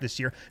 coming back this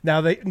year.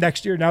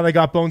 Next year they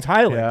got Bones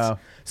Highlands. Yeah.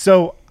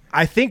 So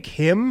I think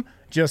him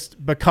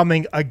just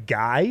becoming a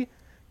guy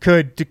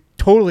could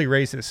totally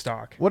raise his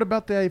stock. What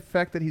about the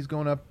fact that he's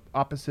going up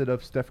opposite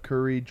of Steph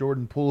Curry,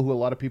 Jordan Poole, who a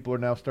lot of people are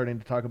now starting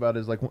to talk about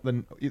as like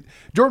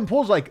Jordan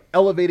Poole's like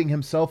elevating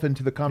himself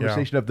into the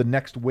conversation of the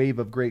next wave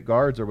of great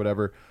guards or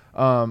whatever.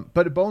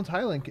 But Bones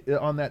Highland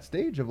on that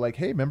stage of like,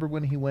 hey, remember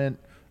when he went?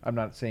 I'm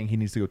not saying he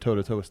needs to go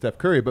toe-to-toe with Steph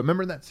Curry, but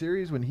remember in that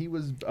series when he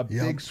was a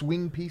big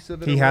swing piece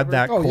of it? He had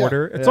that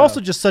quarter. It's also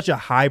just such a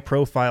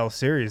high-profile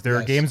series. There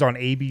are games on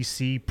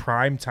ABC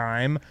prime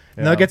time.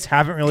 Nuggets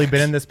haven't really been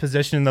in this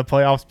position in the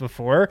playoffs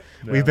before.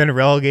 We've been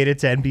relegated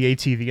to NBA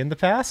TV in the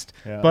past.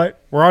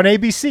 But We're on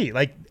ABC.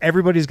 Like,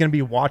 everybody's going to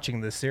be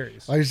watching this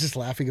series. I was just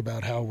laughing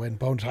about how when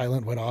Bones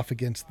Highland went off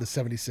against the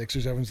 76ers,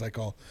 everyone's like,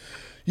 all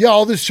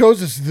this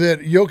shows us that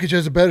Jokic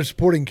has a better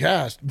supporting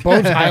cast.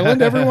 Bones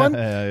Highland, everyone?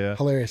 Yeah.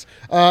 Hilarious.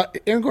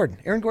 Aaron Gordon.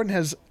 Aaron Gordon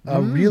has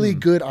a really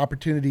good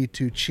opportunity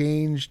to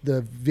change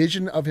the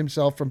vision of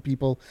himself from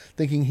people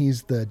thinking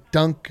he's the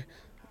dunk,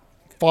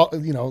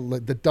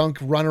 the dunk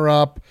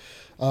runner-up,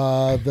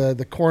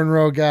 the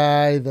cornrow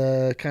guy,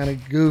 the kind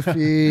of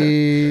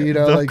goofy,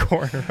 the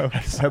cornrow.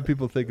 That's how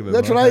people think of it.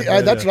 That's what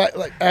I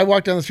like. I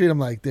walk down the street. I'm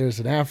like, there's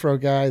an Afro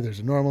guy. There's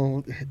a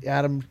normal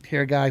Adam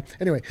hair guy.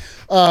 Anyway,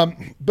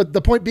 but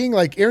the point being,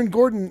 like, Aaron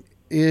Gordon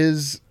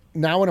is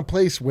now in a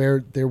place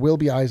where there will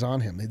be eyes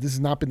on him. This has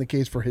not been the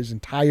case for his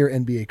entire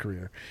NBA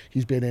career.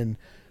 He's been in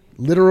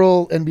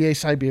literal NBA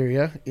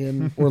Siberia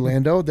in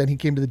Orlando. Then he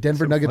came to the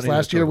Denver Nuggets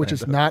last year, which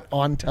is not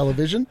on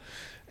television.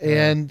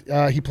 And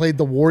he played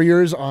the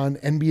Warriors on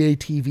NBA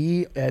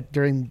TV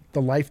during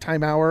the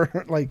Lifetime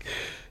Hour. Like,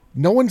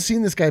 no one's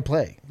seen this guy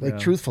play,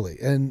 truthfully.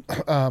 And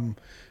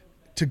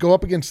to go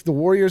up against the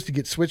Warriors, to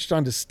get switched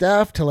onto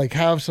Steph, to like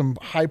have some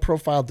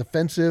high-profile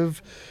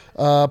defensive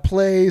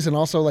plays, and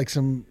also like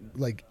some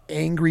like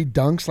angry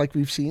dunks like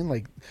we've seen.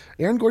 Like,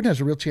 Aaron Gordon has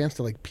a real chance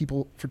to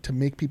to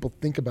make people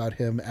think about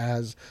him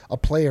as a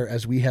player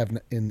as we have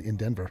in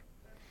Denver.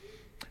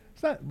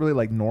 It's not really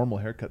like normal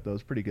haircut though.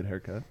 It's a pretty good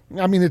haircut.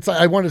 I mean,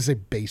 I wanted to say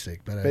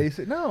basic, but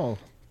basic. No,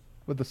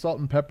 with the salt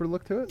and pepper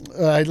look to it.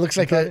 It looks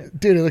like It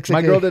looks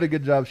like my girl did a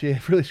good job. She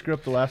really screwed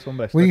up the last one.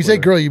 When you say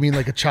girl, you mean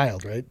like a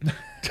child, right?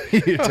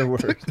 It's the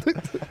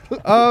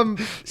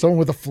worst. Someone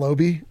with a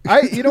Flowbee.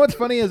 You know what's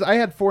funny is I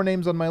had 4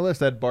 names on my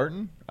list. I had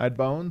Barton. I had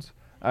Bones.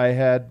 I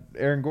had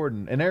Aaron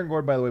Gordon. And Aaron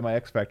Gordon, by the way, my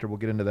X factor. We'll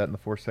get into that in the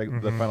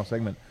the final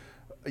segment.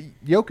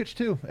 Jokic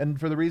too, and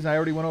for the reason I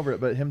already went over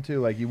it, but him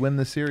too. Like, you win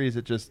the series,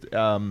 it just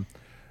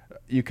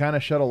you kind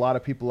of shut a lot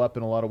of people up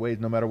in a lot of ways.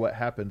 No matter what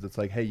happens, it's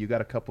like, hey, you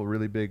got a couple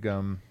really big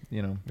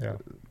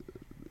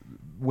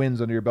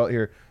wins under your belt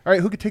here. All right,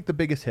 who could take the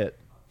biggest hit?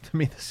 To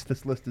me,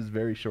 this list is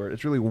very short.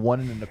 It's really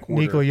 1.25.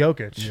 Nikola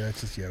Jokic. Yeah,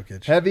 it's just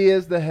Jokic. Heavy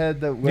is the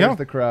head that wears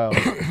the crowd.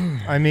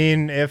 I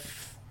mean,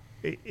 if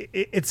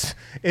it's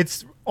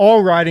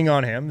all riding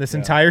on him, this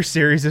entire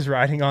series is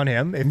riding on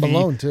him. If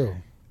Malone too.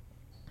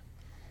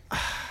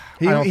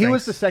 He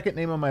was the second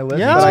name on my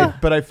list,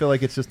 but I feel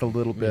like it's just a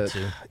little bit.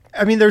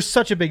 I mean, there's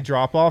such a big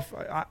drop off.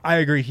 I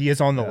agree, he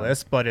is on the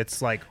list, but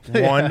it's like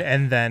 1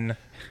 and then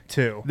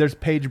 2. There's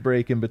page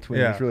break in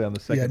between. He's really on the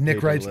second. Yeah, Nick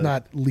page Wright's of the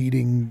list. not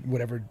leading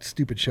whatever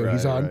stupid show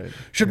he's on.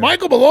 Should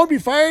Michael Malone be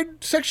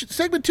fired?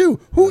 Segment 2.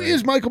 Who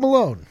is Michael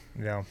Malone?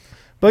 Yeah.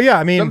 But yeah,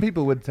 I mean, some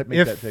people would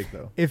make that take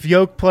though. If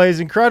Yoke plays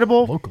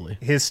incredible locally,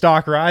 his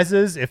stock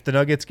rises. If the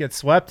Nuggets get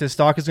swept, his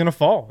stock is going to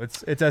fall.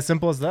 It's as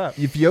simple as that.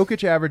 If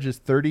Jokic averages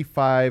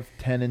 35,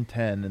 10, and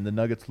 10, and the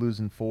Nuggets lose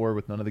in 4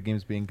 with none of the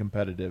games being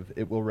competitive,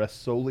 it will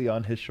rest solely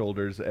on his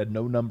shoulders, and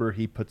no number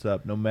he puts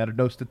up,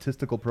 no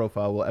statistical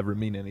profile will ever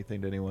mean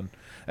anything to anyone.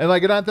 And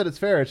like, not that it's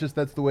fair, it's just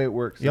that's the way it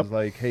works. Yep. It's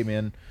like, hey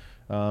man,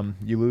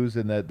 you lose,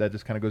 and that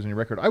just kind of goes in your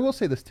record. I will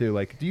say this too.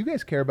 Like, do you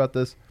guys care about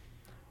this?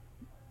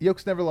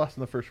 Yoke's never lost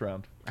in the first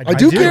round. I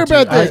do care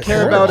about I this.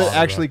 care about it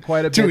actually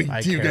quite a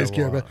bit. Do you guys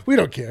care about it? We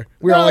don't care.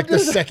 We're all like the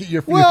second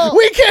year. Well,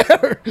 we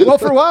care. Well,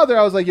 for a while there,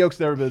 I was like, Yoke's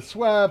never been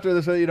swept or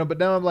this, but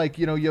now I'm like,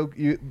 Yoke,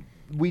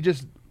 we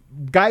just,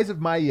 guys of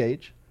my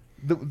age,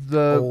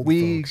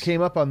 we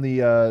came up on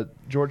the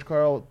George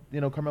Karl,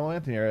 Carmelo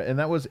Anthony era, and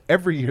that was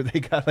every year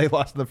they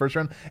lost in the first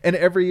round, and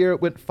every year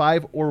it went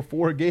 5 or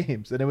 4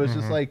 games, and it was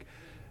just like,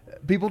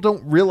 people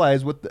don't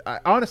realize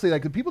honestly,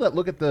 like the people that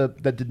look at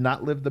that did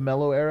not live the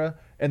Melo era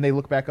and they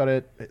look back on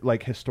it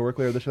like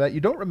historically or this or that,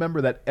 you don't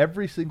remember that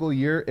every single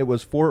year it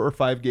was 4 or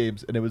 5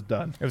 games and it was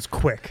done. It was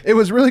quick. It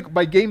was really,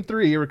 by game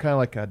 3 you were kind of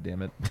like, God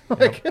damn it.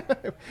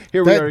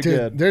 Here we are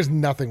again. There's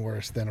nothing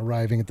worse than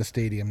arriving at the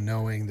stadium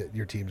knowing that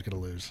your team's going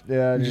to lose.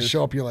 Yeah. You just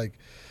show up, you're like,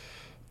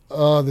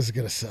 oh, this is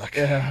going to suck.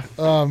 Yeah.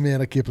 Oh,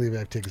 man, I can't believe I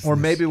have tickets. Or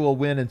maybe we'll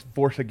win and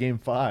force a game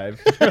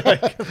 5.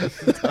 Like,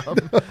 this is dumb.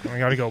 We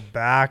got to go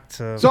back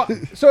to.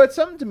 So it's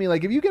something to me,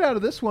 like, if you get out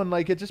of this one,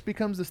 like, it just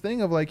becomes this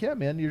thing of like, yeah,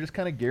 man, you're just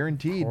kind of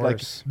guaranteed.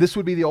 Like, this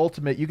would be the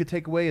ultimate. You could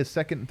take away his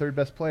second and third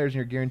best players and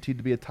you're guaranteed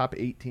to be a top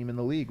 8 team in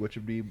the league, which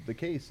would be the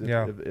case if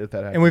that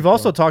happens. And we've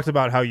also talked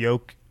about how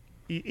Yoke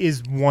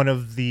is one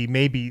of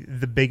maybe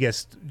the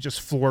biggest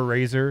just floor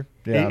raiser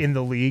in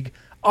the league.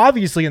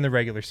 Obviously in the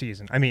regular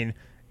season. I mean,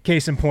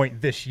 case in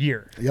point this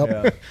year. Yep.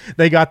 Yeah.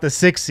 They got the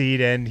 6th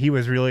seed and he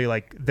was really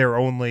like their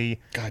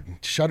only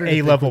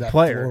A-level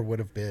player. Floor would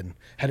have been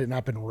had it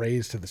not been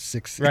raised to the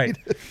 6th seed. Right.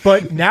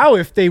 But now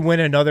if they win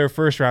another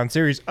first round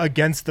series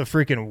against the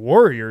freaking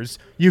Warriors,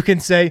 you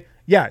can say,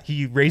 yeah,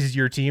 he raises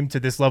your team to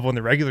this level in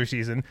the regular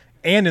season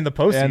and in the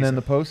postseason. And in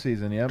the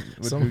postseason, yep.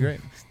 Would be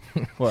great.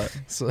 What?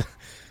 So,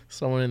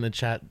 someone in the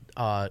chat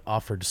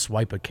offered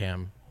Swipe a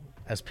Cam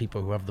as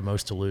people who have the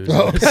most to lose.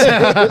 Oh,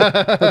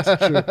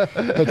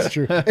 that's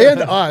true.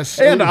 And us.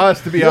 And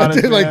us, to be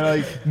honest. Like,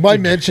 man, my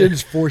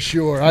mentions for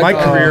sure. My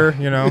career,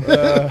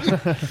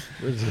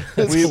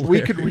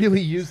 we could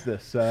really use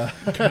this. Oh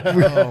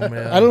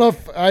man! I don't know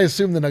if I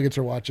assume the Nuggets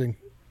are watching.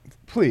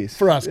 Please.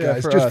 For us, Yeah,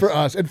 guys. for Just us. for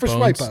us. And for Bones.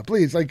 Swipe Up,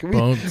 please. Like, we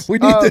Bones. need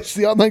this.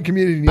 The online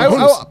community needs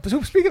this.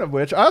 So speaking of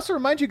which, I also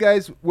remind you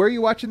guys, where are you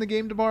watching the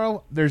game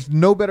tomorrow? There's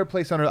no better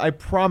place on earth, I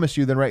promise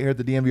you, than right here at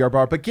the DNVR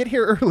bar. But get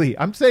here early.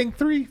 I'm saying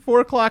 3,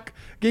 4 o'clock.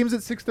 Game's at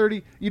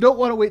 6:30. You don't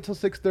want to wait till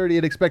 6:30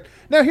 and expect.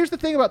 Now, here's the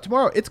thing about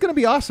tomorrow. It's going to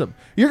be awesome.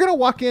 You're going to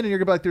walk in and you're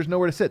going to be like, there's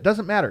nowhere to sit.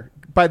 Doesn't matter.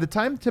 By the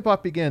time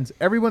tip-off begins,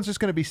 everyone's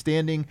just going to be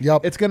standing.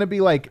 Yep. It's going to be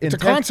like It's a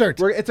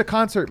concert. It's a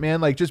concert, man.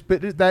 Like, just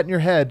put that in your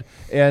head,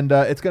 and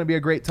it's going to be a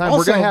great time.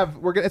 Also-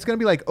 It's going to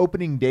be like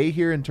opening day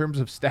here in terms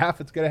of staff.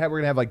 We're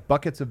going to have like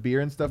buckets of beer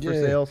and stuff for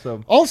Yeah. sale.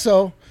 So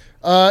Also,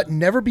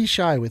 never be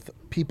shy with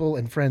people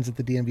and friends at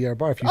the DNVR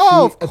bar. If you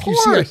of if you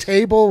see a course.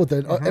 table with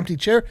an empty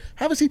chair,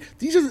 have a seat.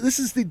 This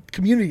is the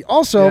community.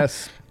 Also,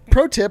 Yes.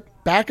 pro tip: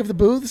 back of the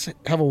booths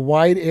have a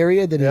wide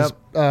area that is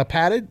Yep.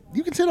 padded.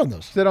 You can sit on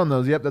those. Sit on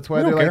those. Yep, that's why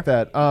We they don't like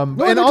that. No, And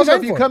they're also, if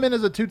designed you for come in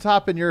as a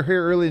two-top and you're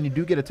here early and you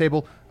do get a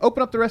table,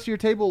 open up the rest of your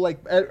table like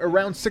at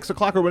around 6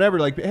 o'clock or whatever.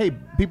 Like, hey,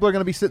 people are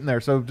going to be sitting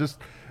there, so just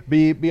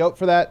be out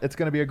for that. It's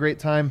going to be a great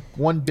time.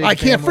 One big. I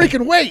can't family.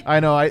 freaking wait. I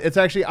know. It's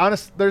actually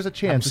honest. There's a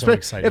chance. I'm so Especially-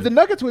 excited. If the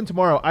Nuggets win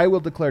tomorrow, I will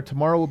declare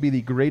tomorrow will be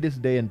the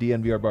greatest day in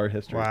DNVR bar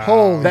history. Wow.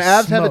 Holy The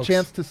Avs have a smokes.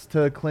 chance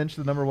to clinch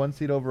the number 1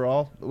 seed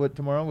overall with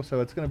tomorrow, so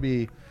it's going to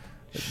be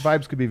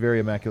vibes could be very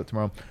immaculate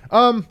tomorrow.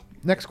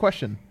 Next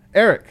question,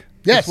 Eric.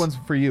 Yes. This one's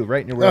for you,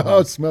 right in your Oh,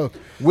 wheelhouse. smoke.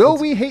 Will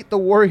we hate the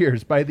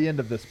Warriors by the end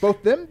of this?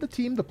 Both them, the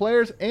team, the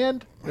players,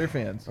 and their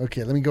fans.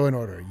 Okay, let me go in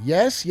order.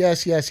 Yes.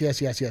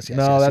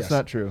 No, that's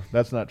not true.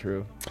 That's not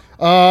true.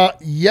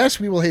 Yes,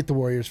 we will hate the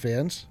Warriors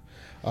fans.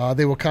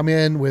 They will come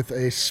in with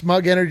a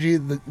smug energy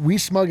that we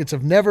smuggites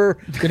have never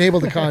been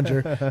able to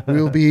conjure. We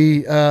will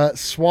be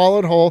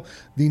swallowed whole.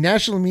 The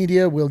national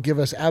media will give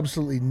us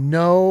absolutely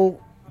no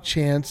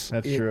chance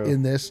That's true.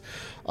 in this.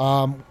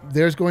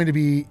 There's going to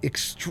be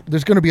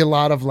there's going to be a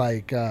lot of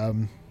like,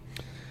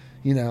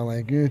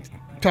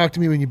 talk to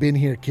me when you've been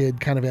here, kid,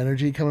 kind of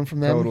energy coming from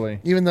them. Totally.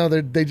 Even though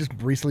they just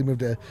recently moved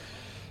to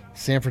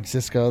San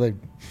Francisco,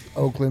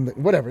 Oakland,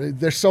 whatever.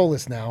 They're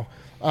soulless now.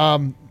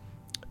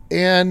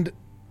 And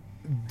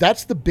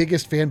that's the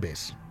biggest fan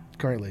base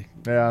currently.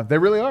 Yeah, they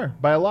really are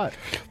by a lot.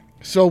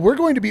 So we're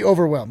going to be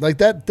overwhelmed. Like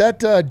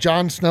that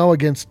Jon Snow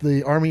against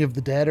the Army of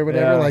the Dead or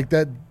whatever. Yeah. Like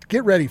that.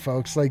 Get ready,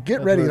 folks. Like get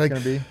That's ready. what Like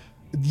it's gonna be.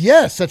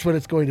 yes, that's what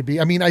it's going to be.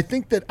 I mean, I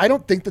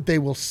don't think that they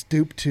will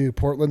stoop to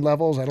Portland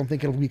levels. I don't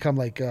think it'll become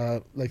like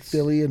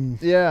Philly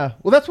and Yeah.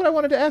 Well, that's what I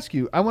wanted to ask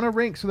you. I want to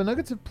rank. So the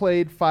Nuggets have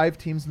played 5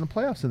 teams in the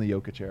playoffs in the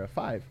Jokic era.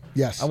 5.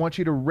 Yes. I want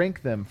you to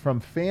rank them from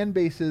fan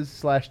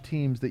bases /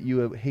 teams that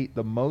you hate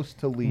the most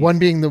to least. one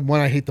being the one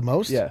I hate the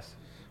most. Yes.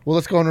 Well,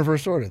 let's go in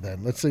reverse order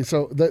then. Let's see.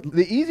 So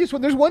The easiest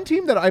one. There's one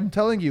team that I'm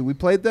telling you, we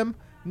played them.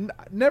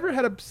 Never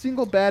had a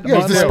single bad. Yeah,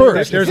 it's the on-field Spurs.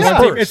 record. There's Yeah.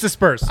 one team. It's the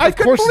Spurs. I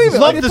couldn't believe it.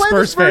 Love Like, the they played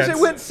Spurs fans.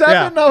 It went 7.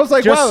 Yeah. And I was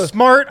like, just wow.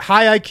 smart,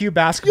 high IQ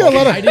basketball. Yeah, a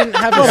lot of- I didn't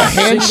have lot a of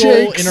single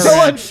handshakes. So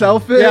interaction.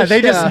 unselfish. Yeah,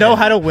 they just know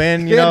how to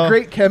win. They You know, had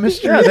great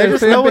chemistry. yeah, they Their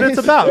just fan know what base.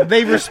 it's about.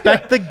 They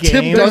respect the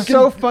game. They're Duncan-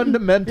 so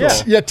fundamental.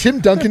 Yeah. yeah, Tim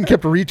Duncan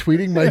kept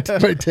retweeting my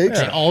takes.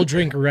 They all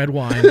drink red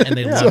wine and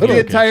they love The Jokic.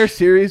 entire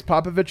series,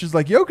 Popovich is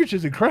like, Jokic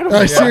is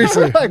incredible.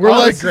 Seriously, we're all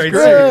like this is great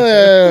great.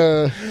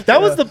 series.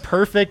 That was the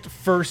perfect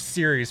first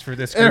series for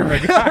this group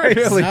of guys.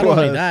 really Not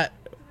only was. that,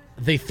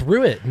 they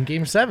threw it in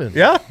Game 7.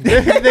 Yeah,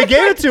 they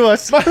gave it to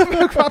us.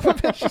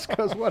 Popovich just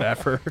goes,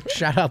 whatever.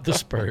 Shout out the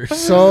Spurs.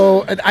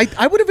 So, and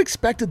I would have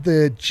expected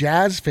the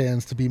Jazz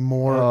fans to be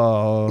more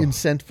Oh.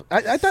 incensed.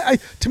 I thought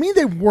to me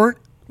they weren't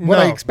what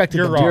I No, expected.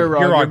 You're them wrong. to be. You're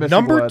wrong. You're You're wrong. missing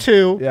Number one.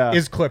 2 Yeah.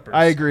 is Clippers.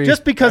 I agree.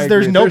 Just because I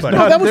there's agree. There's nobody.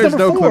 not- No, that was There's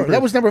number no 4. Clippers.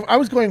 That was number. I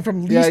was going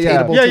from least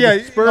Yeah. hateable. Yeah, to yeah.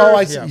 the- Spurs. Oh,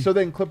 I see. So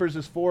then Clippers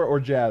is 4 or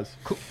Jazz.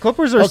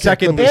 Clippers are Okay,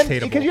 second Clippers. least And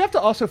because hateable. you have to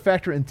also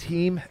factor in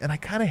team, and I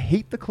kind of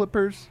hate the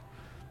Clippers,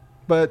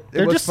 but it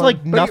They're was just fun.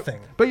 like But nothing.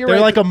 But you're They're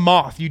right. like a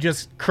moth. You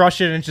just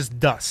crush it and it's just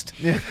dust.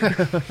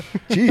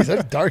 Jeez,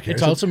 that's dark.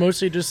 It's Harrison. also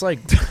mostly just like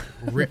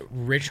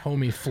rich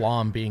homie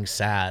Flom being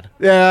sad.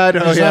 Yeah, I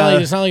know.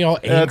 It's not like all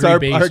Yeah, it's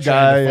angry our based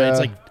guy, trying to fight. yeah. It's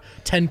like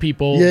 10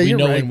 people Yeah, we you're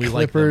know right. and we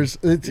Clippers.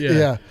 like them. It's, Yeah.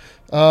 yeah.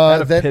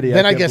 Out of pity, I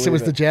Then I can't guess it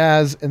was believe the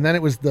Jazz, and then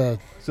it was the.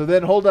 So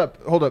then hold up.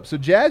 So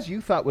Jazz you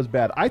thought was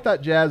bad. I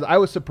thought Jazz, I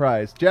was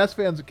surprised. Jazz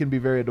fans can be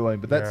very annoying,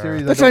 but that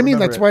series That's I what I don't mean.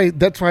 remember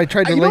That's why I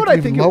tried to You know link what I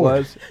even think lower. it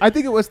was? I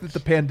think it was that the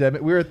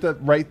pandemic. We were at the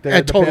right there. Yeah,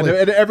 at the totally.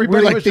 pandemic, and everybody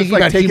We were, like, was just thinking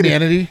like about taking it-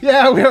 humanity.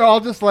 Yeah, we were all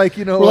just like,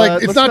 We're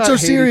like, it's let's not so hate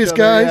serious, each other.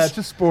 guys. Yeah, it's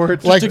just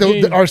sports. Like Just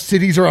a game. our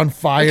cities are on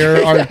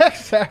fire. Yeah,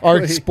 exactly.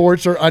 Our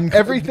sports are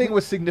Everything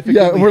was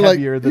significantly Yeah, we're like,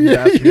 heavier than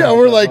yeah, Jazz. yeah,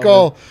 we're like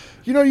all,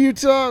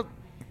 Utah,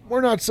 we're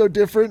not so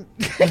different.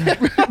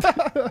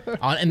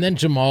 And then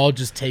Jamal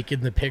just taking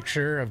the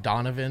picture of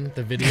Donovan,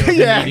 the video of him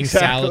Yeah, eating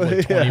salad like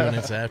exactly, 20 yeah.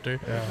 minutes after.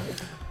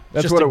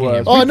 That's just what a it was.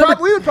 game. Oh, We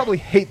number- we would probably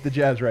hate the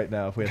Jazz right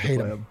now if we had to Hate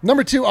play them. them.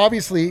 Number 2,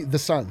 obviously, the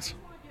Suns.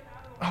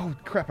 Oh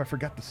crap! I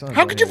forgot the Suns.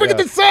 How could you forget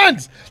Yeah. the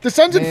Suns? The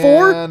Suns in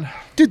 4,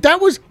 dude.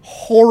 That was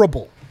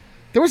horrible.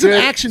 There was an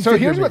action. So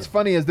figure here's made. what's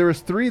funny is there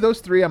was 3.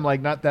 Those 3 I'm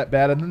like not that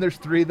bad, and then there's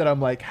 3 that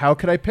I'm like, how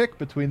could I pick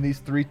between these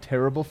 3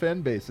 terrible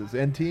fan bases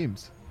and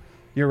teams?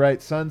 You're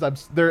right, Suns.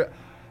 They're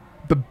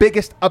the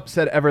biggest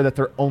upset ever that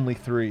they're only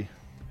 3.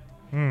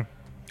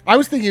 I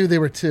was thinking they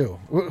were 2.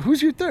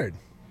 Who's your third?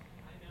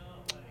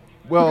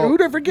 Well,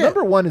 who'd I forget?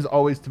 Number 1 is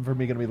always for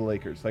me going to be the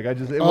Lakers. Like it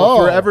will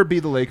forever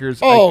be the Lakers.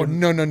 Oh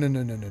no.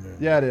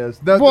 Yeah, it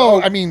is.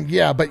 Well, I mean,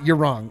 yeah, but you're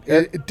wrong,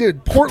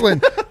 dude.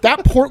 Portland,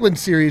 that Portland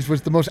series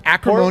was the most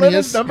Portland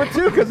acrimonious. is number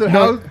 2 because of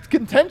how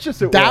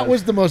contentious it was. That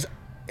was the most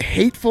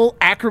hateful,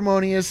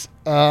 acrimonious,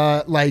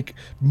 like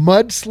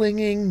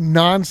mudslinging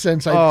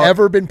nonsense I've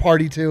ever been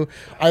party to.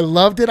 I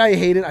loved it. I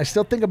hate it. I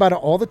still think about it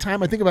all the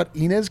time. I think about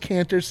Enes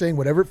Kanter saying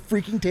whatever it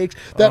freaking takes.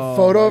 That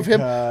photo of him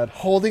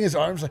holding his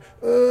arms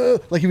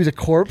like he was a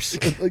corpse,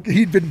 like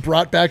he'd been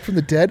brought back from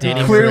the dead.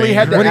 Clearly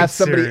had to ask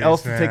somebody serious,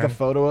 else man. to take a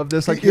photo of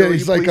this. Like, Yeah, will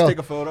he's you like, please take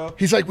a photo?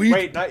 He's like,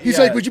 Wait, not he's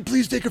yet. like, would you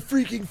please take a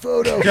freaking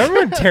photo? Do you remember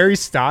when Terry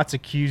Stotts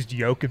accused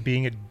Yoke of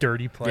being a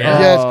dirty player? Yeah.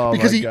 Yes, Oh,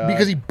 because my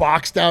God. he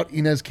boxed out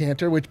Enes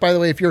Kanter, which, by the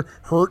way, if you're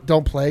hurt,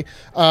 don't play.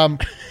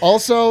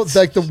 Also,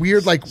 like the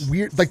weird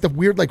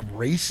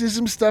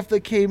racism stuff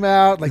that came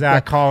out, like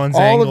Zach Collins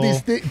all angle. of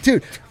these things,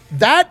 dude.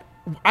 That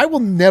I will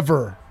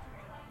never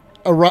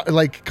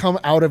come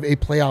out of a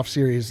playoff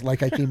series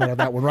like I came out of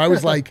that one, where I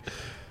was like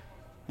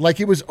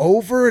it was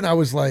over, and I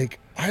was like,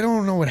 I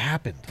don't know what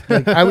happened.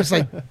 Like I was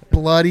like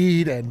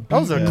bloodied and That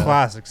was a beaten.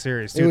 classic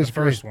series, too. It was The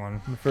first great.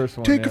 one. The first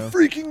one. Take yeah. a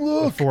freaking The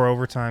look. 4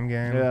 overtime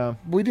game. Yeah.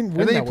 We didn't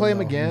win And then that you play one,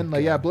 them though. again. Oh,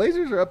 Like, yeah, God.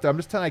 Blazers are up there. I'm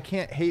just telling you, I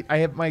can't hate. I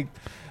have my.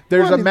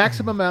 There's Well, I a mean-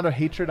 maximum amount of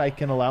hatred I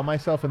can allow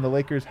myself, and the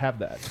Lakers have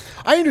that.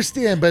 I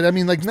understand, but I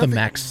mean, like The nothing.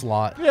 max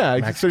slot. Yeah,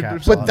 max it's- cap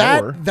there's- slot.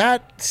 But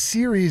that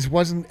series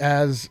wasn't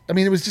as. I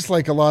mean, it was just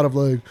like a lot of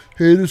like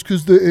hate us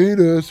because they ain't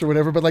us or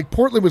whatever. But like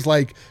Portland was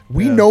like,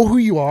 we know who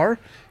you are,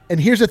 and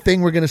here's a thing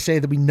we're going to say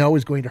that we know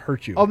is going to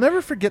hurt you. I'll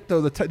never forget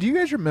though. Do you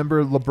guys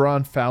remember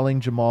LeBron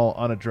fouling Jamal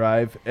on a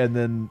drive, and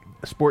then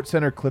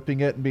SportsCenter clipping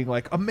it and being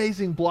like,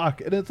 "Amazing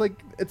block," and it's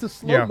like it's a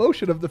slow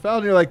motion of the foul,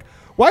 and you're like,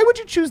 why would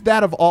you choose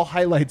that of all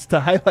highlights to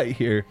highlight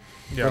here?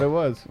 Yeah. But it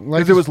was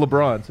Like because it was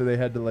LeBron, so they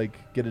had to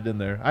like get it in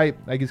there. I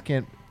just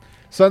can't.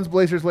 Suns,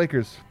 Blazers,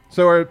 Lakers.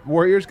 So are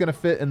Warriors going to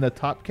fit in the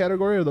top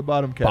category or the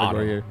bottom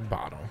category here?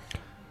 Bottom.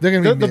 They're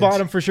going to The be mids.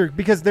 bottom for sure,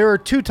 because there are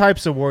 2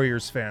 types of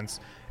Warriors fans.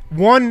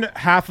 One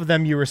half of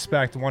them you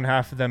respect, one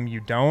half of them you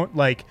don't.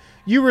 Like,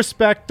 you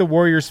respect the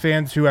Warriors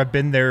fans who have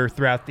been there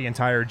throughout the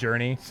entire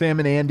journey. Sam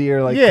and Andy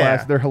are like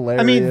class. They're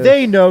hilarious. I mean,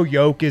 they know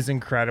Yoke is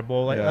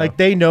incredible. Like, Yeah. like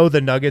they know the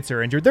Nuggets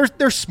are injured.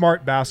 They're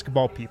smart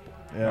basketball people.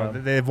 You know,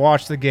 Yeah. they've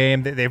watched the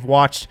game. They've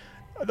watched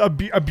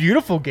a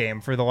beautiful game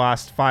for the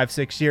last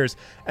 5-6 years.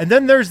 And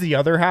then there's the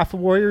other half of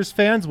Warriors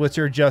fans, which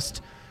are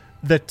just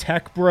the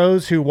tech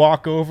bros who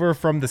walk over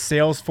from the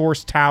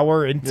Salesforce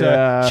Tower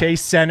into Chase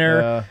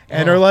Center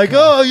and are like,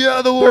 "Oh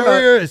yeah, the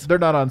Warriors." They're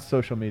not on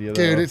social media,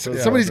 though. Dude, it's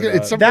somebody's they're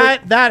gonna. It's not.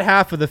 some that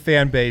half of the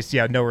fan base,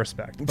 yeah, no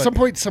respect. At But some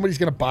point, somebody's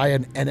going to buy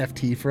an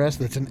NFT for us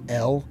that's an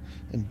L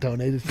and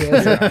donate it to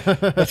us.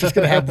 That's just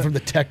going to happen from the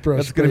tech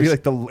bros. That's going to be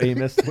like the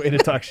lamest way to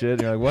talk shit.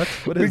 And you're like, what?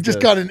 What is we just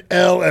this? got an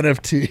L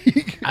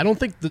NFT. I don't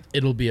think that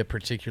it'll be a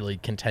particularly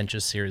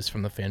contentious series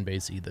from the fan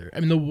base either.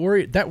 I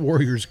mean, that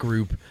Warriors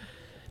group,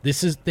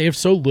 they have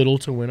so little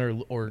to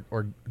win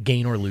or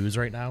gain or lose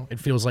right now. It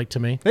feels like to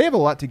me. They have a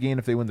lot to gain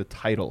if they win the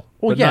title.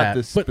 Well, but yeah, not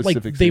this but like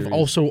specific they've series.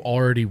 also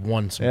already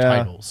won some Yeah.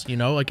 titles. You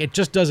know, like it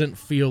just doesn't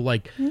feel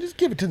like. Just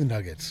give it to the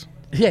Nuggets.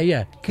 Yeah.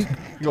 You're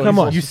Come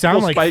like, on, you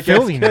sound like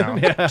Philly now.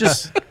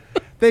 just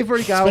They've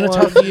already got been a one.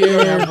 tough year.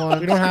 We have one.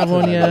 We don't have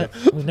one yet.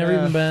 We've never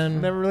even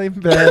been. Never really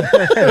been.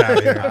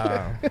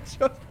 It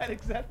shows that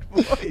exact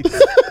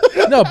voice.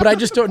 No, but I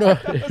just don't know.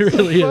 It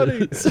really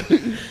funny.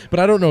 is. But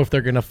I don't know if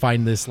they're gonna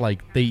find this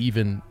like they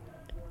even.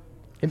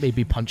 It may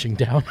be punching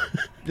down.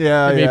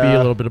 Yeah, It may be yeah. a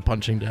little bit of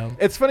punching down.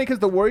 It's funny because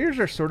the Warriors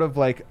are sort of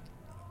like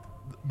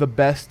the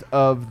best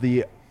of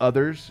the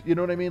others. You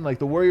know what I mean? Like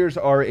the Warriors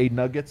are a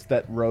Nuggets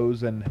that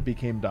rose and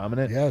became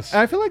dominant. Yes.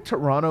 And I feel like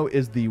Toronto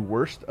is the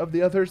worst of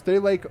the others. They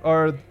like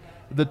are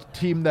the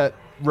team that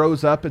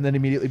rose up and then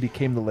immediately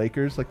became the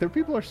Lakers. Like their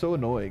people are so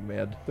annoying,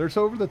 man. They're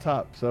so over the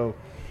top. So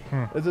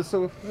it's a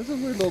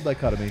weird little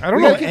dichotomy. I don't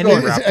We know gotta keep any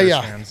going.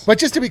 Raptors fans. But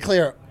just to be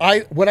clear,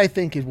 what I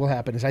think will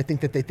happen is I think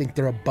that they think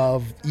they're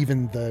above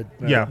even the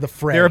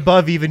fray. They're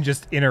above even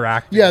just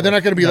interacting. Yeah, they're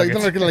not going to be Nuggets.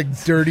 they're not going to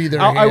like dirty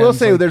their. I will hands,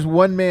 say like there's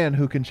one man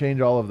who can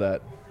change all of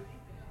that.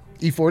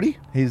 E40.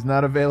 He's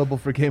not available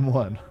for game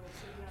one.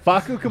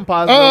 Facu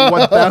Campazzo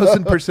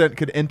 1,000%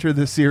 could enter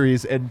the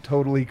series and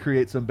totally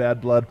create some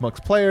bad blood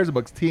amongst players,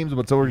 amongst teams,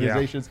 amongst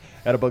organizations,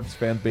 and amongst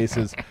fan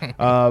bases.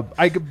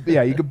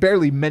 You could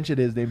barely mention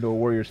his name to a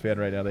Warriors fan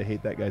right now. They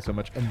hate that guy so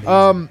much.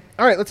 All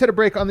right, let's hit a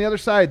break. On the other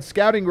side,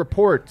 scouting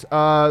report.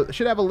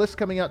 Should have a list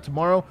coming out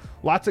tomorrow.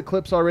 Lots of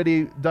clips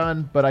already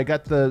done, but I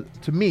got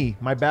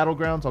my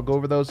battlegrounds. I'll go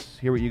over those,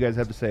 hear what you guys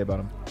have to say about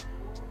them.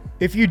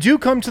 If you do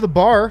come to the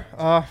bar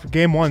for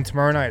game 1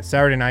 tomorrow night,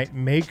 Saturday night,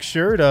 make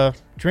sure to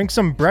drink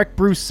some Breck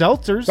Brew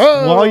seltzers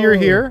while you're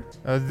here.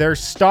 They're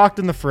stocked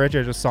in the fridge.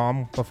 I just saw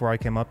them before I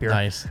came up here.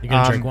 Nice. You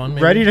gonna drink one?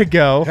 Maybe? Ready to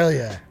go. Hell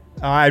yeah.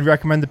 I'd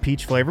recommend the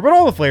peach flavor, but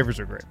all the flavors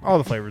are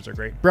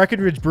great.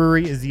 Breckenridge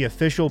Brewery is the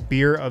official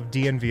beer of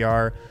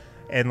DNVR.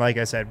 And like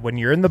I said, when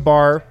you're in the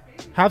bar,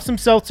 have some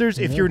seltzers.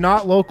 If you're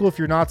not local, if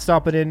you're not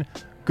stopping in,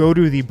 go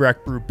to the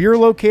Breck Brew beer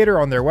locator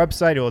on their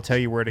website. It will tell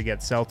you where to get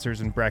seltzers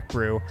and Breck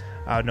Brew,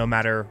 no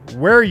matter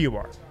where you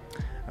are.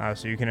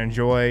 So you can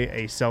enjoy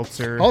a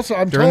seltzer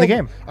during the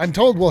game. I'm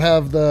told we'll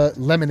have the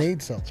lemonade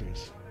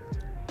seltzers.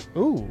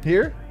 Ooh,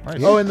 here?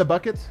 Nice. Oh, in the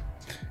buckets?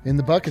 In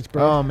the buckets,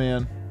 bro. Oh,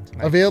 man.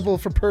 Nice. Available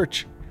for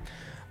perch.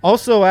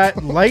 Also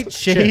at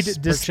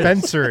Lightshade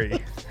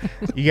Dispensary,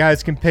 you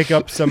guys can pick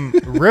up some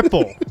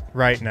Ripple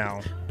right now.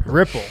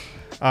 Ripple.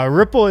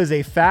 Ripple is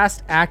a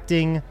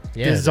fast-acting,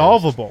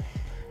 dissolvable,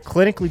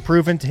 clinically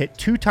proven to hit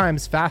 2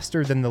 times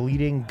faster than the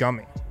leading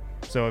gummy.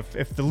 So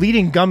if the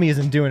leading gummy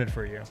isn't doing it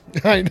for you,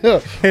 I know.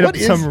 hit up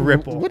some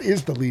Ripple. What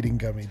is the leading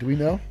gummy? Do we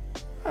know?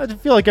 I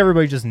feel like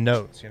everybody just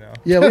knows, you know.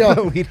 Yeah, we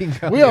all leading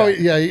gummy. We all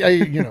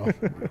you know.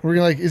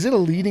 We're like, is it a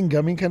leading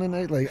gummy kind of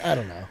night? Like, I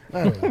don't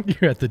know.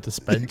 You're at the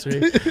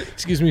dispensary.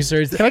 Excuse me,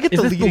 sir. Can I get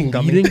the leading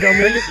gummy?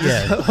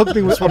 Yeah. Hook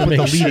me with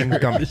the leading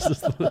gummy.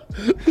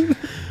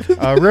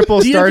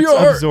 Ripple DNVR.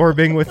 starts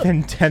absorbing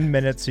within 10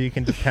 minutes, so you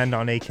can depend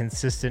on a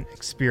consistent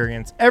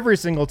experience every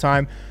single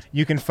time.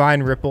 You can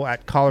find Ripple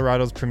at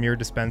Colorado's premier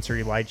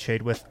dispensary,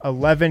 Lightshade, with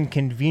 11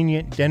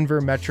 convenient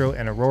Denver, Metro,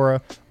 and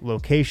Aurora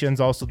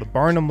locations. Also, the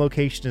Barnum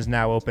location is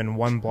now open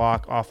 1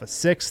 block off of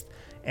 6th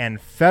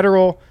and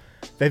Federal.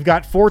 They've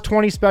got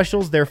 420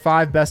 specials. Their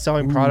 5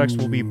 best-selling products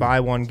will be buy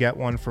one, get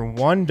one for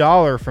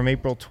 $1 from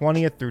April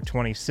 20th through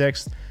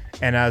 26th.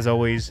 And as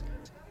always,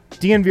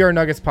 DNVR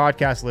Nuggets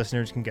podcast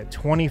listeners can get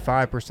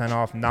 25%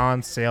 off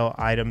non-sale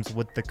items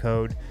with the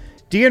code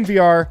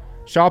DNVR.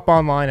 Shop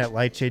online at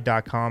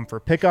lightshade.com for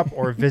pickup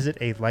or visit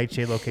a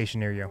Lightshade location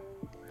near you.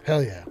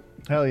 Hell yeah.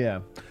 Hell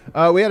yeah.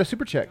 We had a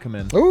super chat come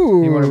in.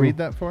 Ooh. You want to read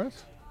that for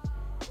us?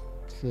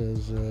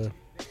 Says,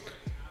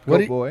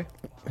 What boy?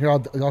 Here,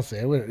 I'll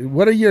say it.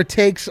 What are your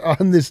takes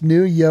on this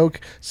new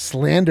Yoke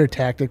slander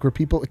tactic where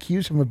people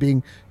accuse him of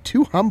being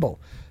too humble?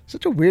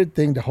 Such a weird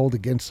thing to hold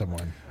against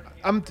someone.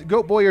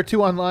 Goat Boy or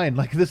 2 online.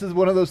 Like, this is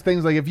one of those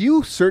things, like, if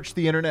you search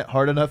the internet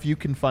hard enough, you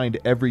can find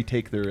every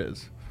take there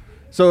is.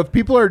 So if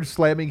people are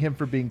slamming him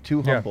for being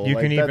too humble, you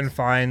can even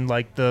find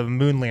like the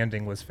moon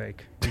landing was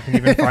fake. You can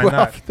even find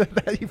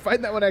that. You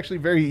find that one actually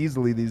very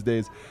easily these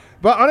days.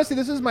 But honestly,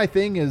 this is my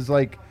thing. Is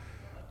like,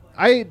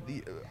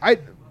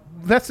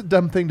 that's a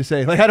dumb thing to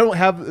say. Like, I don't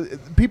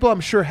have people. I'm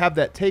sure have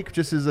that take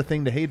just as a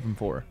thing to hate him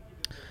for.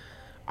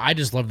 I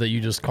just love that you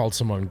just called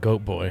someone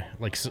Goat Boy,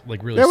 like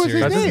really that was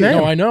serious. his name.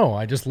 No, I know.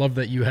 I just love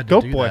that you had to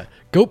Goat do Boy. that.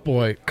 Goat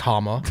Boy,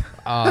 comma.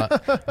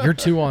 You're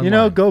 2 online. You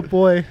know, Goat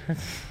Boy.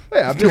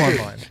 Yeah,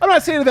 I'm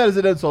not saying that as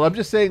an insult. I'm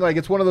just saying, like,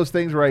 it's one of those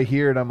things where I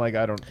hear and I'm like,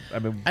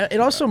 it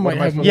also might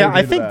have. Yeah,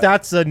 I think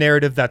that's a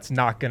narrative that's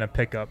not going to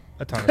pick up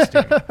a ton of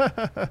steam.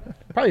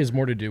 Probably has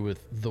more to do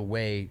with the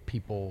way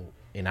people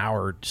in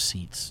our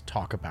seats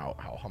talk about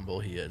how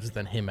humble he is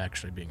than him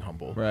actually being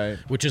humble. Right.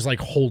 Which is like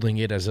holding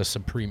it as a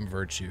supreme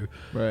virtue.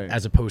 Right.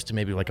 As opposed to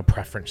maybe like a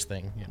preference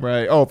thing. You know?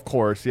 Right. Oh, of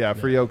course. Yeah.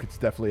 For Yoke, it's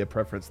definitely a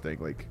preference thing.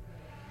 Like,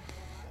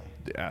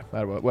 yeah,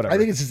 whatever. I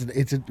think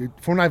it's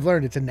from what I've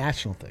learned, it's a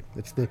national thing.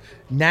 It's the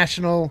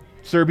national.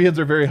 Serbians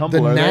are very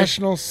humble. The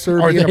national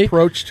Serbian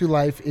approach to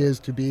life is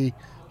to be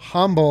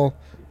humble,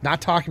 not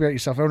talk about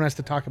yourself. Everyone has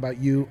to talk about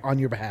you on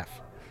your behalf.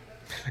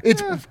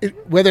 It's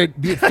whether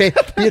be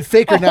it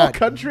fake or not.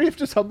 Country of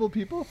just humble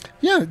people.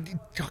 Yeah,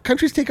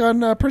 countries take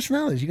on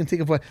personalities. You can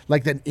think of what,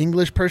 like, that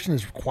English person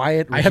is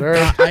quiet,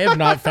 reserved. I have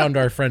not found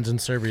our friends in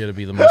Serbia to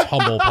be the most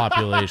humble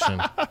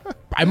population.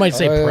 I might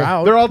say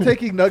proud. They're all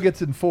taking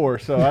Nuggets in 4,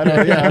 so I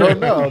don't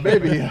know.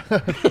 Maybe.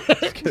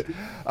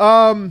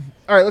 All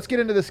right, let's get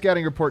into the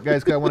scouting report,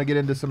 guys, because I want to get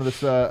into some of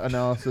this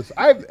analysis.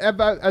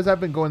 As I've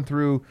been going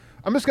through,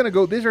 I'm just going to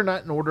go. These are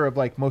not in order of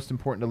like most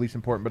important to least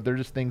important, but they're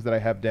just things that I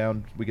have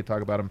down. We could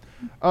talk about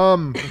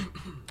them.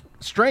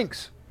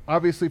 Strengths,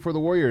 obviously, for the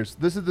Warriors.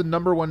 This is the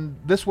number one.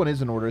 This one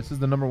is in order. This is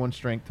the number one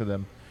strength to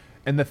them,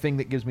 and the thing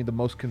that gives me the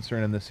most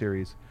concern in this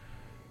series.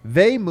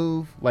 They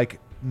move like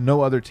no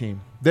other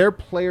team. Their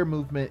player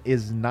movement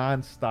is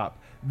nonstop.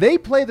 They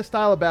play the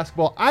style of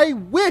basketball I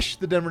wish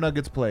the Denver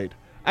Nuggets played.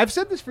 I've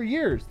said this for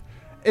years.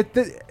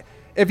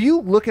 If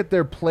you look at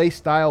their play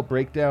style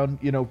breakdown,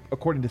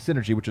 according to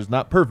Synergy, which is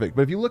not perfect,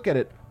 but if you look at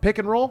it, pick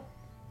and roll,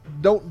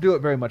 don't do it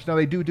very much. Now,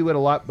 they do it a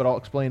lot, but I'll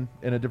explain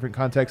in a different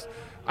context.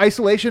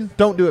 Isolation,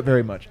 don't do it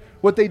very much.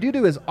 What they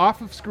do is off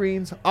of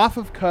screens, off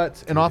of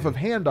cuts, and off of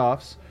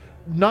handoffs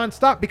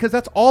nonstop, because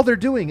that's all they're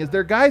doing is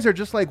their guys are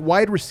just like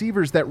wide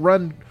receivers that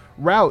run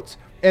routes,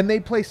 and they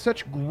play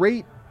such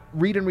great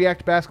read and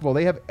react basketball.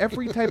 They have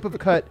every type of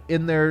cut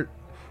in their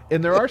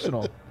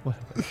arsenal.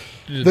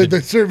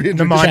 The Serbians.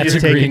 The are Nemanja just-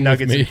 is taking agreeing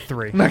Nuggets with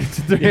in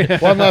me. 3.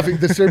 Well, I'm laughing.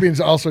 The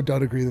Serbians also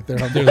don't agree that they're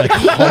humble. They're like,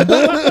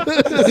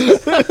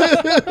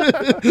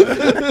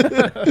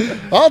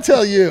 I'll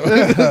tell you.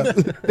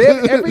 They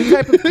have every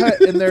type of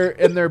cut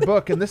in their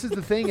book, and this is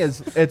the thing: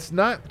 is it's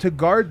not to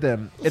guard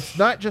them. It's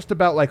not just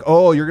about like,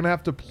 oh, you're gonna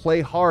have to play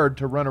hard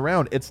to run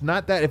around. It's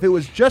not that. If it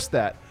was just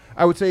that,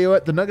 I would say, you know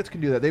what, the Nuggets can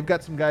do that. They've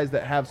got some guys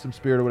that have some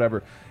spirit or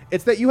whatever.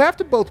 It's that you have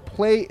to both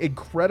play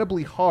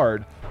incredibly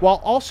hard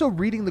while also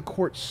reading the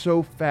court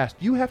so fast.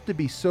 You have to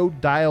be so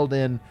dialed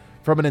in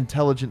from an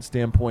intelligence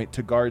standpoint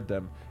to guard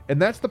them.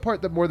 And that's the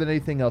part that more than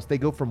anything else, they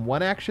go from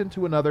one action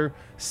to another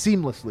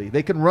seamlessly.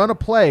 They can run a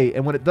play,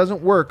 and when it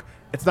doesn't work,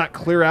 it's not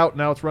clear out,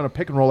 now it's run a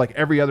pick and roll like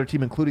every other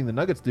team, including the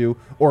Nuggets do,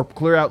 or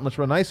clear out and let's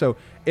run ISO.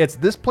 It's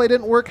this play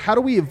didn't work. How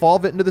do we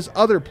evolve it into this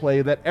other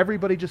play that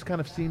everybody just kind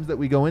of seems that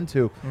we go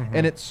into?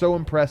 And it's so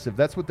impressive.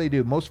 That's what they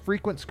do. Most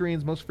frequent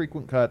screens, most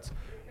frequent cuts.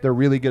 They're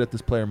really good at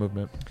this player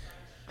movement.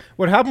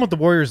 What happened with the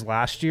Warriors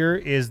last year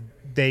is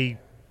they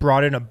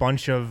brought in a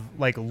bunch of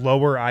like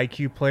lower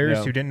IQ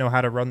players who didn't know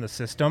how to run the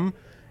system.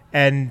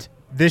 And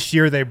this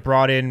year they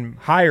brought in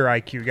higher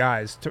IQ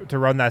guys to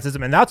run that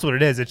system. And that's what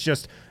it is. It's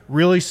just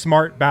really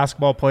smart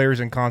basketball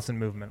players in constant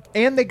movement.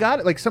 And they got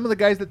it. Like some of the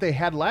guys that they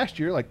had last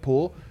year, like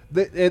Poole,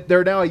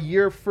 they're now a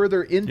year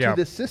further into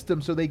this system,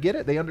 so they get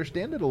it. They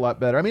understand it a lot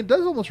better. I mean, it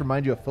does almost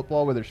remind you of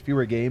football where there's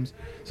fewer games.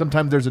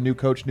 Sometimes there's a new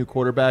coach, new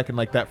quarterback, and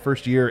like that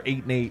first year,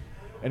 8-8,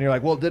 and you're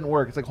like, well, it didn't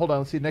work. It's like, hold on,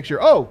 let's see next year.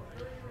 Oh,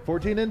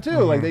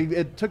 14-2. Like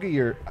it took a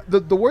year.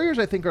 The Warriors,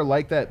 I think, are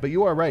like that. But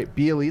you are right.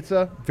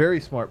 Bielitsa, very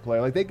smart player.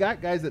 Like they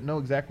got guys that know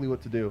exactly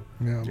what to do.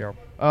 Yeah.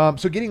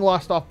 So getting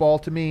lost off ball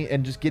to me,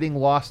 and just getting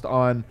lost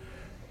on,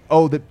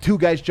 oh, the two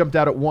guys jumped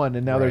out at one,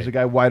 and now there's a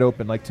guy wide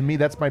open. Like to me,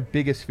 that's my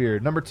biggest fear.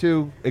 Number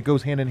two, it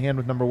goes hand in hand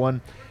with number one.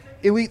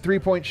 Elite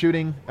three-point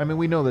shooting. I mean,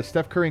 we know this.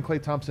 Steph Curry and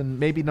Klay Thompson,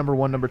 maybe number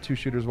one, number two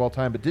shooters of all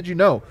time. But did you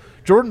know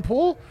Jordan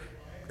Poole,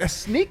 a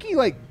sneaky,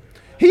 like,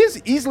 he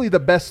is easily the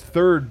best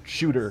third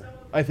shooter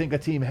I think a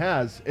team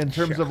has in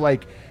terms of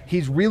like,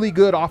 he's really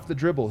good off the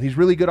dribble. He's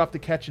really good off the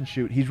catch and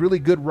shoot. He's really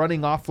good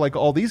running off like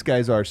all these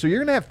guys are. So you're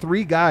going to have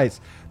three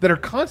guys that are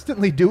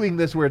constantly doing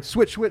this where it's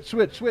switch.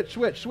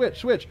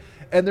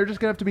 And they're just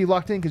going to have to be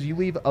locked in because you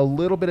leave a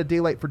little bit of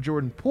daylight for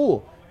Jordan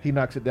Poole. He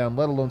knocks it down,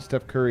 let alone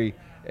Steph Curry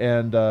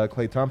and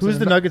Klay Thompson. Who's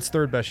the Nuggets'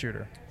 third best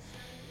shooter?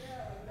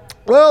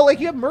 Well, like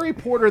you have Murray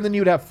Porter, and then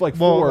you'd have like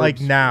Forbes.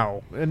 Like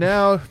now. And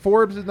now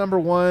Forbes is number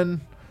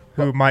one.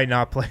 Who might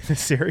not play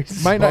this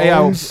series.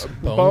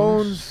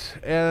 Bones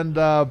and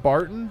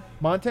Barton.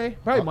 Monte?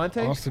 Probably Monte.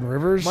 Austin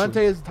Rivers.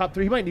 Monte is top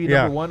three. He might need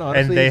number one,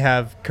 honestly. And they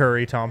have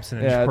Curry, Thompson,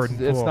 and Jordan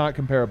Poole. It's not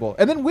comparable.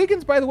 And then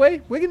Wiggins, by the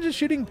way, Wiggins is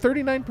shooting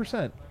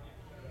 39%.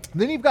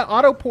 Then you've got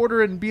Otto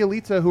Porter and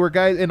Bielitsa, who are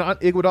guys, and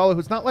Iguodala,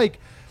 who's not like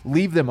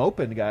leave them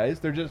open guys.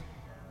 They're just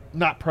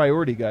not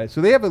priority guys.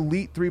 So they have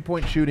elite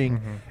three-point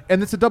shooting,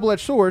 and it's a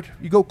double-edged sword.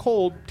 You go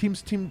cold,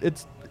 teams,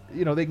 it's,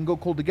 you know, they can go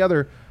cold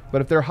together,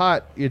 but if they're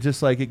hot, it's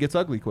just like it gets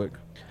ugly quick.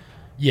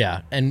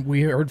 Yeah, and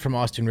we heard from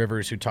Austin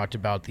Rivers, who talked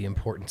about the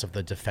importance of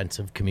the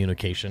defensive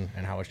communication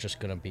and how it's just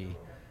going to be,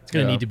 it's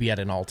going to need to be at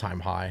an all-time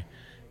high,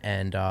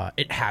 and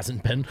it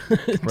hasn't been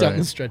down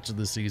the stretch of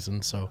the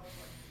season. So,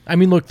 I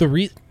mean, look,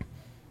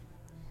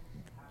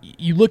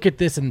 you look at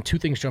this and two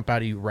things jump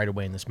out at you right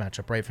away in this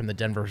matchup, right? From the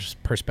Denver's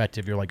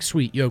perspective, you're like,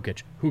 sweet,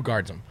 Jokic, who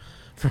guards him?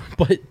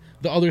 But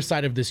the other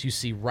side of this, you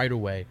see right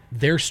away,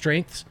 their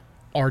strengths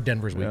are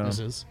Denver's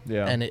weaknesses.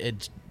 Yeah. And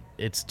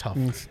it's tough.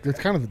 It's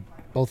kind of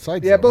both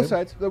sides. Yeah, though, both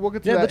right? sides. We'll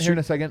get to that here in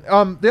a second.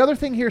 The other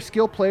thing here,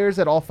 skill players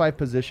at all five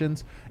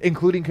positions,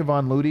 including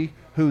Kevon Looney,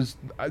 who's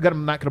not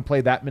going to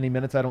play that many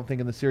minutes, I don't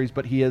think, in the series,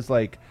 but he is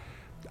like,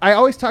 I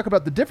always talk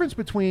about the difference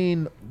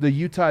between the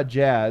Utah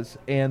Jazz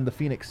and the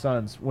Phoenix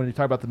Suns when you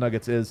talk about the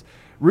Nuggets is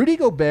Rudy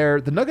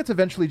Gobert. The Nuggets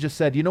eventually just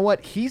said, you know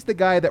what? He's the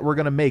guy that we're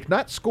going to make,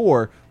 not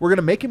score. We're going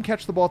to make him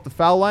catch the ball at the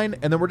foul line,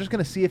 and then we're just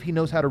going to see if he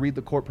knows how to read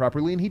the court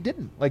properly, and he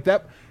didn't. Like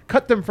that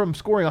cut them from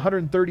scoring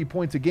 130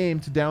 points a game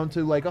to down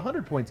to like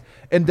 100 points.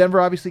 And Denver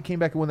obviously came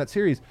back and won that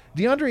series.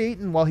 DeAndre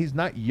Ayton, while he's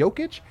not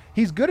Jokic,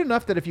 he's good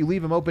enough that if you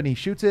leave him open, he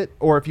shoots it,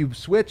 or if you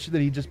switch,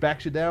 that he just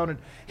backs you down, and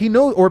he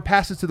knows, or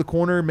passes to the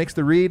corner, makes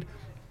the read.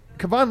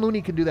 Kevon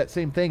Looney can do that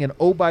same thing, and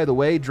oh, by the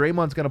way,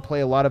 Draymond's going to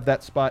play a lot of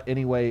that spot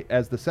anyway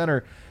as the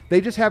center.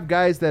 They just have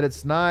guys that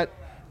it's not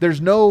 –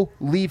 there's no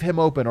leave him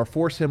open or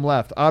force him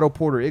left. Otto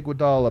Porter,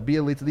 Iguodala,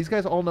 Bielitsa, these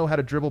guys all know how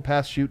to dribble,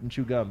 pass, shoot, and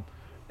chew gum.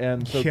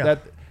 And so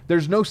that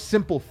there's no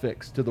simple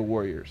fix to the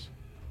Warriors.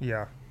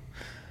 Yeah.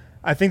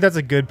 I think that's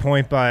a good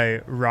point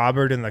by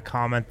Robert in the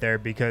comment there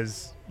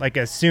because, like,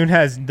 as soon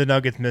as the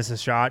Nuggets miss a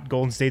shot,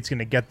 Golden State's going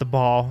to get the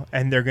ball,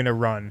 and they're going to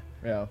run.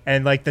 Yeah.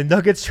 And, like, the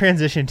Nuggets'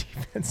 transition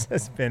defense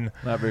has been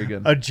not very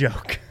good. A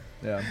joke.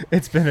 Yeah.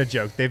 It's been a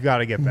joke. They've got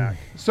to get back.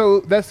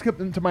 So that's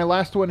into my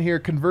last one here.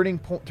 Converting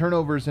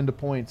turnovers into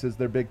points is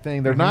their big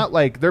thing. They're not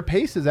like – their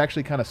pace is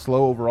actually kind of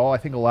slow overall. I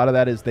think a lot of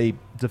that is they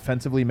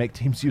defensively make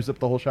teams use up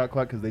the whole shot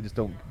clock because they just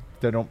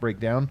don't break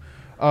down.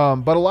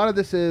 But a lot of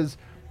this is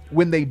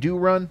when they do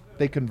run,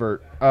 they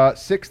convert.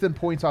 Sixth in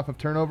points off of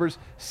turnovers.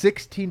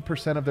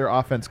 16% of their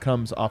offense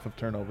comes off of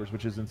turnovers,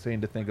 which is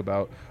insane to think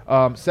about.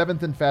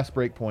 Seventh in fast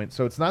break points.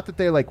 So it's not that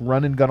they like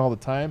run and gun all the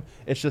time.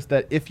 It's just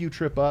that if you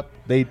trip up,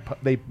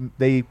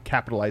 they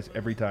capitalize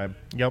every time.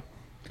 Yep.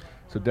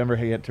 So Denver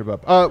can't trip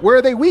up. Where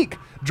are they weak?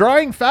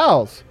 Drawing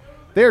fouls.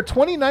 They're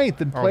 29th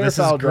in player this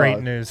foul is great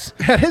draws. news.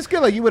 That is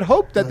good. Like you would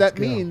hope that Let's that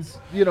go. means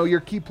your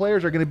key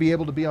players are going to be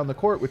able to be on the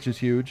court, which is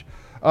huge.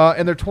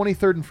 And they're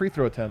 23rd in free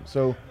throw attempts.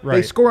 So they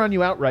Right. score on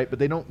you outright, but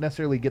they don't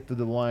necessarily get to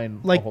the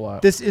line a Like whole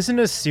lot. this isn't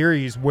a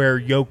series where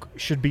Yoke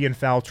should be in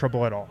foul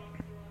trouble at all.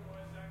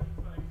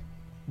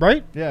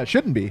 Right? Yeah, it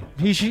shouldn't be.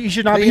 He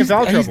should not be in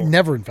foul He's trouble.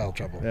 never in foul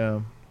trouble.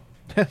 Yeah.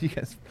 You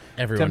guys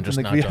Everyone tempting just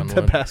the- knocked on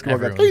the wood. basketball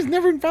guy. Everyone. He's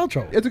never in foul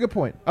trouble. It's a good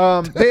point.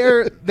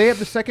 They have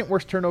the second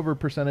worst turnover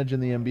percentage in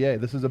the NBA.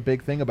 This is a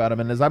big thing about them.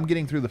 And as I'm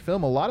getting through the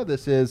film, a lot of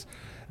this is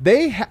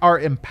they are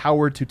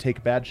empowered to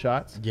take bad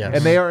shots. Yes.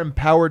 And they are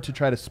empowered to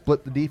try to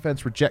split the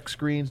defense, reject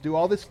screens, do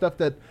all this stuff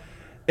that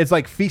it's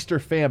like feast or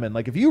famine.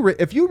 Like if you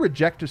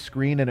reject a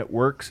screen and it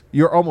works,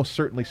 you're almost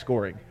certainly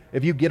scoring.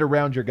 If you get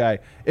around your guy,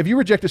 if you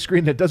reject a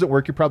screen that doesn't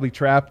work, you're probably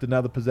trapped, and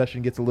now the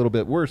possession gets a little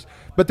bit worse.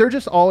 But they're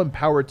just all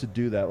empowered to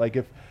do that. Like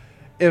if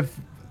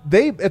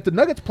the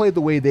Nuggets played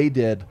the way they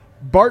did,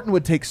 Barton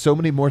would take so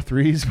many more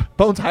threes.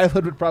 Bones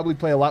Highland would probably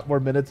play a lot more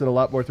minutes and a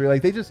lot more three.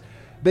 Like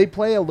they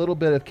play a little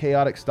bit of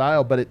chaotic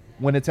style, but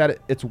when it's at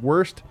its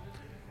worst,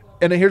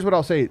 and here's what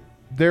I'll say: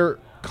 they're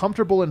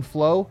comfortable in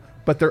flow,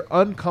 but they're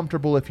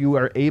uncomfortable if you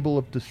are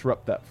able to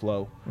disrupt that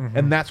flow. Mm-hmm.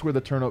 And that's where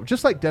the turnover,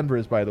 just like Denver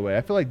is, by the way.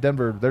 I feel like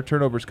Denver, their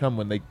turnovers come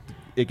when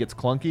it gets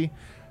clunky.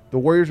 The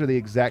Warriors are the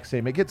exact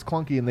same. It gets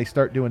clunky and they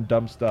start doing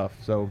dumb stuff.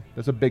 So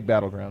it's a big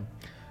battleground.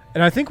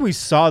 And I think we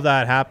saw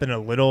that happen a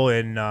little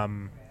in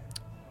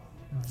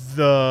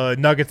the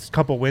Nuggets'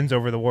 couple wins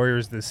over the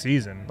Warriors this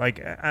season. Like,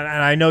 and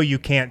I know you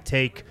can't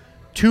take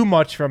too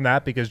much from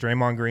that because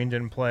Draymond Green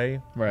didn't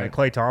play. Right. And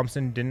Klay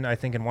Thompson didn't, I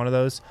think, in one of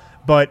those.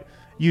 But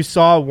you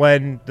saw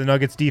when the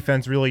Nuggets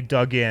defense really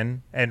dug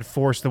in and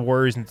forced the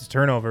Warriors into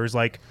turnovers,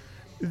 like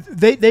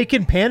they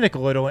can panic a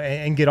little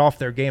and get off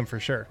their game for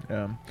sure.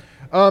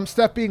 Yeah.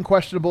 Steph being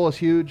questionable is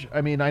huge. I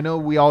mean, I know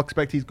we all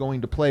expect he's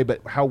going to play,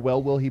 but how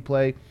well will he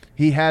play?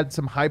 He had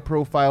some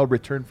high-profile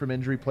return from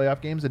injury playoff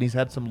games, and he's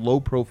had some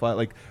low-profile,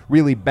 like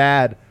really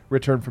bad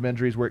return from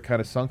injuries where it kind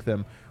of sunk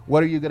them.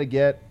 What are you going to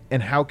get,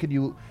 and how can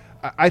you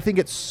 – I think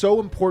it's so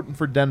important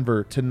for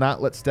Denver to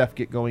not let Steph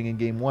get going in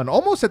Game 1.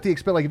 Almost at the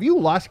expense – like if you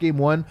lost Game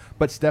 1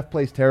 but Steph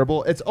plays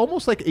terrible, it's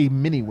almost like a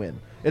mini-win.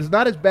 It's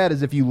not as bad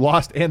as if you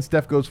lost and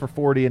Steph goes for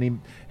 40 and he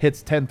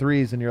hits 10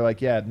 threes, and you're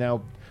like, yeah,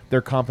 now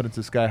their confidence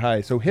is sky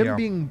high. So him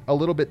being a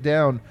little bit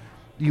down –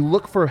 you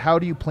look for how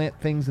do you plant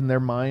things in their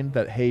mind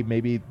that, hey,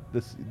 maybe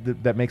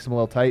that makes them a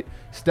little tight.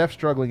 Steph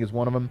struggling is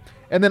one of them.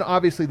 And then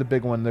obviously the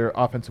big one, their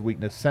offensive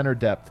weakness, center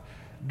depth.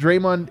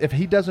 Draymond, if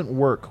he doesn't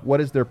work, what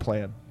is their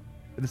plan?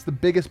 It's the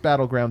biggest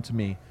battleground to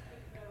me.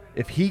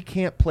 If he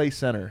can't play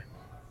center,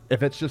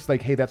 if it's just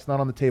like, hey, that's not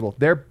on the table,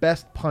 their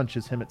best punch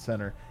is him at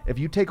center. If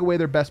you take away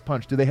their best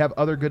punch, do they have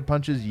other good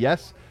punches?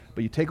 Yes,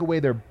 but you take away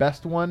their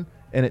best one,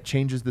 and it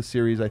changes the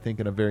series, I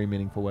think, in a very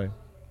meaningful way.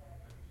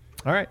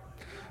 All right.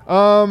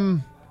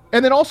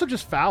 And then also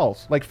just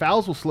fouls. Like,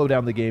 fouls will slow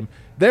down the game.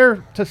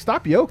 To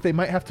stop Jokic, they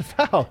might have to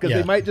foul because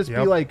they might just be,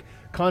 like,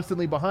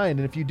 constantly behind.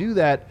 And if you do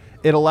that,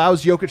 it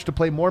allows Jokic to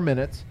play more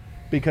minutes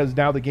because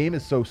now the game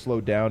is so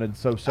slowed down and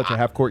such a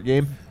half-court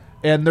game.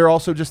 And they're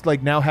also just,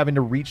 like, now having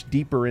to reach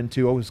deeper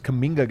into, is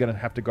Kuminga going to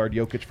have to guard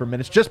Jokic for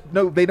minutes?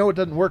 They know it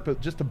doesn't work,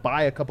 but just to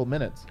buy a couple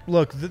minutes.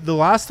 Look, the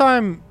last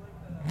time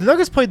the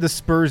Nuggets played the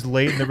Spurs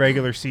late in the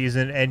regular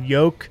season and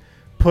Jokic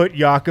put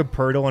Jakob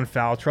Poeltl in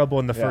foul trouble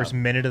in the first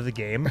minute of the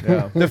game.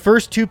 Yeah. The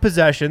first two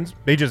possessions,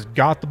 they just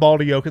got the ball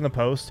to Jokic in the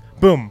post.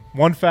 Boom,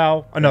 one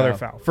foul, another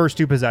foul. First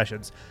two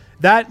possessions.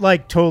 That,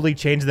 like, totally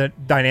changed the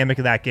dynamic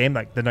of that game.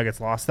 Like, the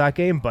Nuggets lost that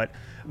game, but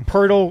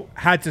Poeltl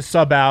had to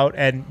sub out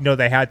and,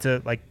 they had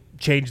to, like,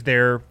 change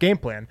their game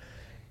plan.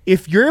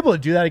 If you're able to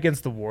do that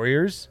against the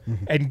Warriors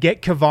and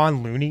get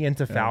Kevon Looney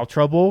into foul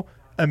trouble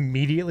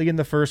immediately in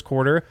the first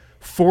quarter,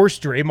 force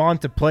Draymond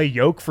to play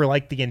Jokic for,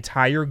 like, the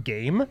entire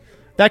game,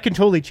 that can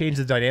totally change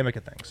the dynamic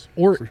of things.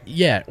 Or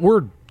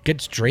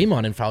gets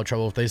Draymond in foul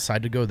trouble if they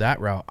decide to go that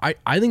route.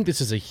 I think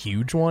this is a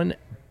huge one,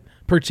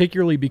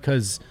 particularly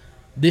because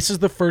this is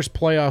the first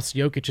playoffs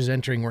Jokic is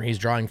entering where he's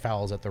drawing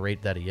fouls at the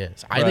rate that he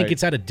is. I think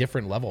it's at a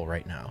different level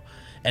right now.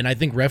 And I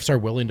think refs are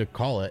willing to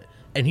call it.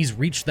 And he's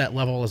reached that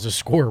level as a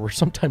scorer where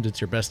sometimes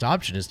it's your best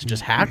option is to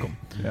just hack him.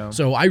 Yeah.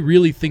 So I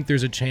really think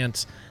there's a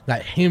chance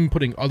that him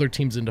putting other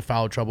teams into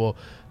foul trouble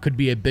could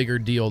be a bigger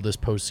deal this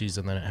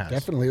postseason than it has.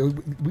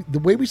 Definitely. The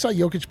way we saw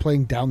Jokic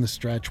playing down the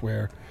stretch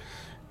where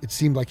it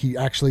seemed like he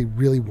actually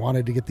really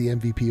wanted to get the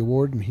MVP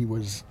award and he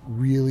was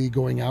really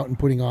going out and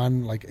putting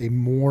on like a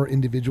more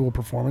individual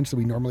performance than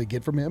we normally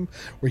get from him,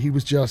 where he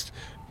was just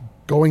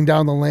going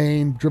down the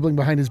lane, dribbling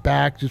behind his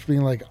back, just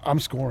being like, I'm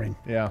scoring.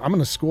 Yeah. I'm going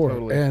to score.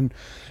 Totally. And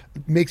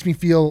it makes me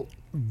feel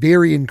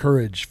very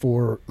encouraged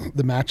for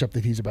the matchup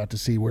that he's about to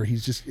see, where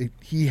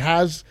he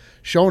has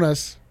shown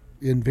us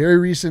in very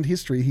recent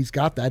history, he's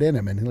got that in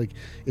him. And like,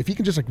 if he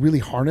can just like really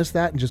harness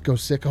that and just go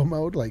sicko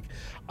mode, like,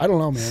 I don't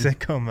know, man.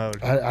 Sicko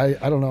mode.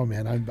 I don't know,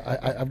 man.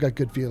 I've got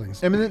good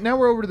feelings. I mean, now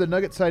we're over to the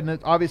Nuggets side, and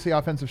obviously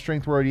offensive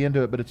strength, we're already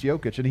into it, but it's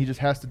Jokic, and he just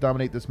has to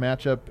dominate this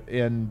matchup.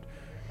 And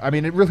I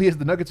mean, it really is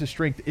the Nuggets'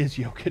 strength is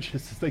Jokic.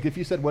 It's just like if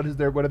you said what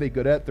are they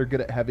good at? They're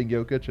good at having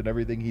Jokic and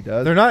everything he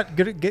does. They're not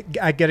good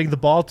at getting the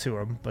ball to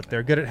him, but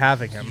they're good at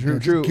having him.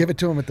 True. Give it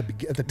to him at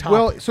the top.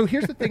 Well, so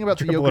here's the thing about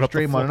the Dribble it Jokic up the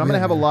Draymond, floor. and I'm going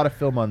to have a lot of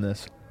film on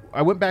this.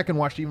 I went back and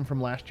watched even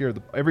from last year,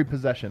 every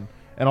possession,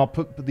 and I'll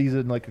put these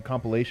in like a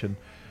compilation.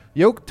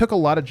 Jokic took a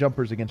lot of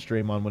jumpers against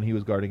Draymond when he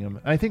was guarding him.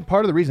 And I think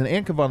part of the reason,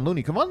 and Kevon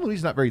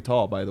Looney's not very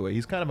tall, by the way.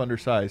 He's kind of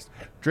undersized.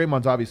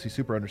 Draymond's obviously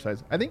super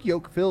undersized. I think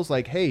Jokic feels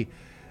like, hey,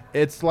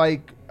 it's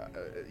like,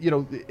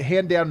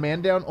 hand down,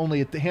 man down, only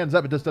if the hands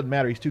up, it just doesn't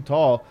matter. He's too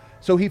tall.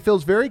 So he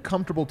feels very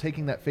comfortable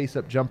taking that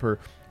face-up jumper.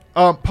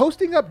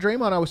 Posting up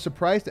Draymond, I was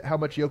surprised at how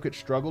much Jokic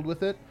struggled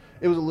with it.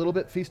 It was a little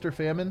bit feast or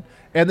famine.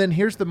 And then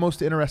here's the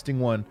most interesting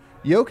one.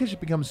 Jokic has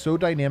become so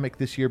dynamic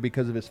this year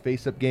because of his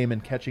face-up game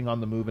and catching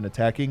on the move and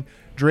attacking.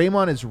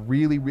 Draymond is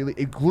really,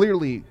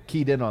 clearly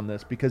keyed in on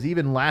this because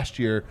even last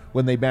year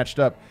when they matched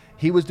up,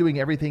 he was doing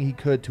everything he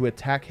could to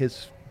attack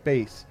his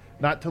face.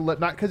 Not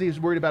because he was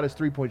worried about his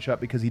three-point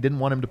shot, because he didn't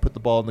want him to put the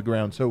ball on the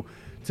ground. So,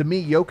 to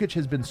me, Jokic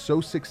has been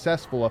so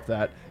successful at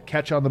that,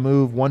 catch on the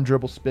move, one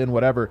dribble spin,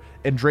 whatever.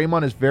 And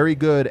Draymond is very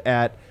good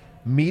at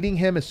meeting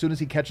him as soon as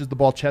he catches the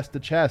ball chest to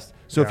chest.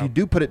 So if you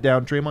do put it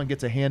down, Draymond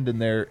gets a hand in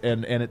there,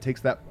 and it takes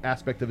that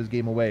aspect of his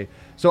game away.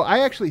 So I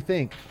actually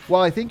think,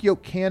 while I think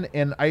Jokic can,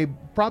 and I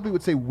probably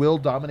would say will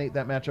dominate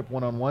that matchup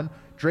one-on-one,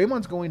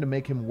 Draymond's going to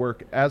make him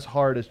work as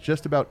hard as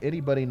just about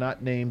anybody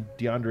not named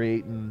DeAndre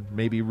Ayton,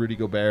 maybe Rudy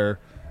Gobert.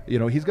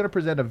 He's going to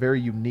present a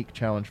very unique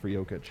challenge for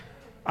Jokic.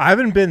 I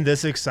haven't been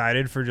this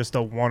excited for just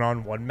a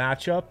one-on-one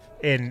matchup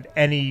in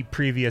any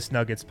previous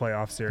Nuggets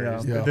playoff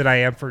series than I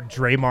am for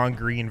Draymond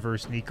Green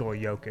versus Nikola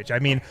Jokic. I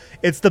mean,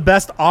 it's the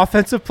best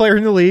offensive player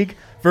in the league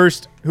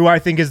versus who I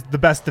think is the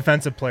best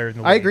defensive player in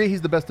the league. I agree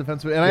he's the best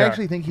defensive, and I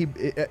actually think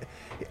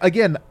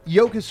again,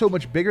 Jokic is so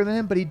much bigger than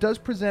him, but he does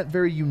present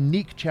very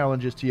unique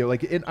challenges to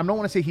Jokic. I don't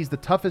want to say he's the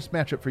toughest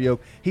matchup for Jokic.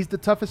 He's the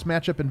toughest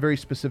matchup in very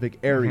specific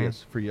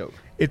areas for Jokic.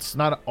 It's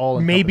not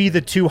all maybe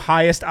the two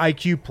highest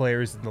IQ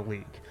players in the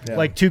league. Yeah.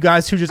 Like two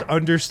guys who just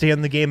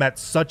understand the game at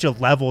such a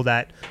level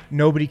that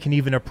nobody can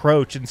even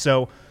approach. And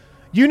so,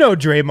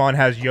 Draymond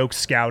has Jokic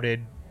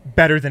scouted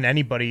better than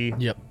anybody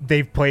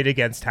they've played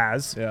against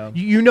has. Yeah.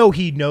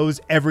 He knows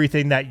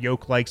everything that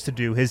Jokic likes to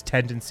do, his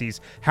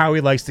tendencies, how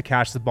he likes to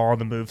catch the ball on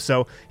the move.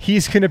 So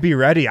he's going to be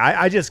ready.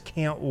 I just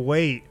can't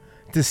wait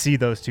to see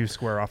those two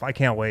square off. I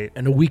can't wait.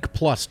 And a week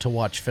plus to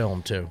watch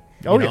film, too.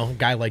 A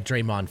guy like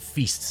Draymond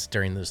feasts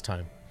during this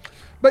time.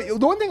 But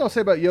the one thing I'll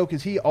say about Jokic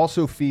is he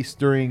also feasts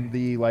during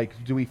the,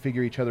 do we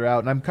figure each other out?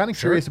 And I'm kind of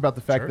curious about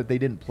the fact that they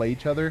didn't play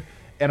each other.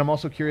 And I'm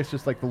also curious,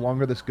 just the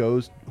longer this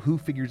goes, who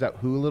figures out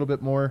who a little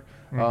bit more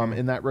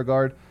in that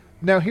regard.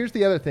 Now, here's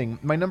the other thing.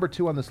 My number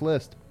 2 on this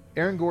list,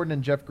 Aaron Gordon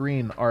and Jeff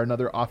Green are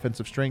another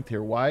offensive strength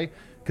here. Why?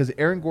 Because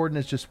Aaron Gordon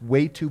is just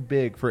way too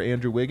big for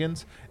Andrew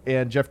Wiggins,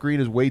 and Jeff Green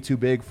is way too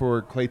big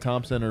for Klay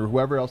Thompson or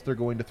whoever else they're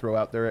going to throw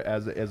out there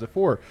as a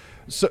 4.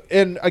 So,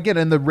 and again,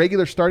 in the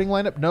regular starting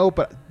lineup, no,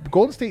 but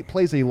Golden State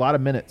plays a lot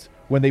of minutes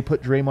when they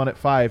put Draymond at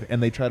 5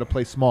 and they try to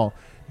play small.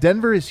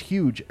 Denver is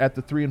huge at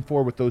the 3 and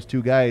 4 with those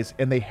two guys,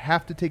 and they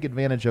have to take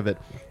advantage of it.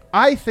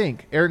 I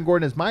think Aaron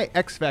Gordon is my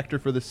X factor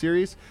for the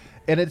series,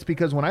 and it's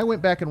because when I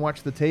went back and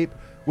watched the tape,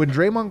 when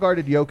Draymond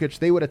guarded Jokic,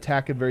 they would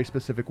attack in very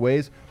specific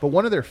ways, but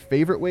one of their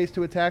favorite ways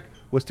to attack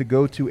was to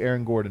go to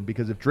Aaron Gordon,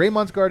 because if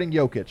Draymond's guarding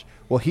Jokic,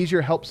 well, he's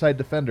your help side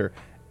defender.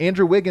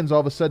 Andrew Wiggins,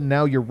 all of a sudden,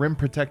 now your rim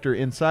protector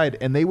inside,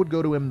 and they would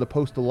go to him in the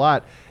post a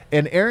lot.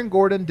 And Aaron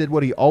Gordon did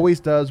what he always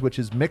does, which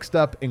is mixed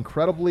up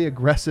incredibly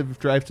aggressive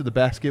drives to the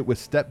basket with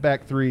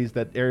step-back threes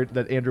that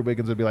Andrew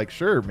Wiggins would be like,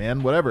 sure,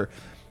 man, whatever.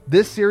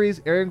 This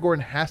series, Aaron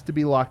Gordon has to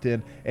be locked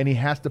in, and he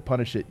has to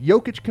punish it.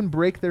 Jokic can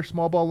break their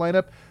small ball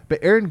lineup, but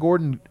Aaron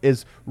Gordon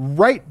is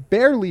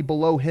barely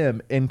below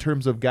him in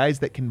terms of guys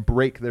that can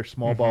break their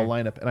small ball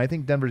lineup. And I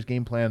think Denver's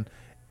game plan,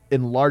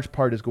 in large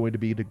part, is going to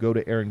be to go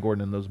to Aaron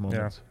Gordon in those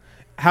moments. Yeah.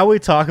 How we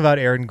talk about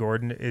Aaron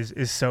Gordon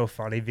is so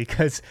funny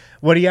because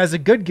when he has a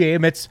good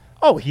game, it's,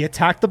 he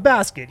attacked the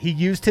basket. He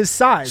used his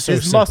size,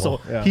 his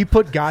muscle. Yeah. He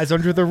put guys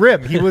under the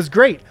rim. He was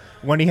great.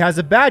 When he has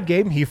a bad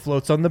game, he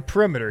floats on the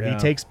perimeter. Yeah. He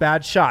takes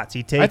bad shots.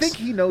 I think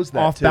he knows that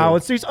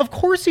off-balance threes. Of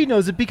course he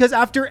knows it, because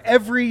after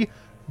every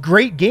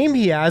great game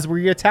he has where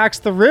he attacks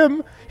the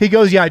rim, he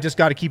goes, I just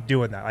got to keep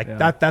doing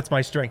that. That's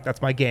my strength.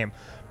 That's my game.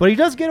 But he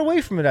does get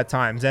away from it at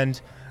times, and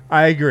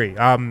I agree.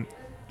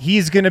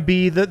 He's going to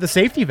be the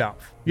safety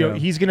valve.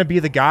 He's going to be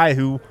the guy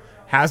who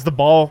has the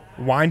ball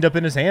wind up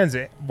in his hands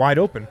wide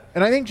open.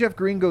 And I think Jeff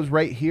Green goes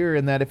right here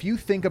in that if you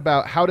think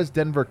about how does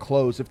Denver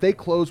close, if they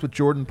close with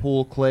Jordan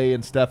Poole, Klay,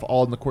 and Steph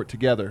all in the court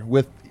together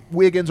with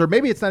Wiggins, or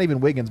maybe it's not even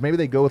Wiggins, maybe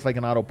they go with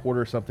an Otto Porter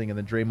or something and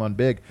then Draymond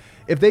big.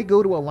 If they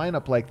go to a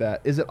lineup like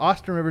that, is it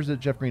Austin Rivers or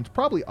Jeff Green? It's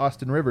probably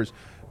Austin Rivers.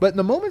 But in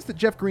the moments that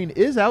Jeff Green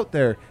is out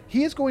there,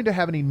 he is going to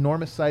have an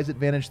enormous size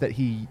advantage that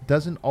he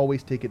doesn't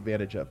always take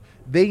advantage of.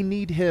 They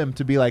need him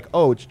to be like,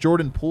 oh, it's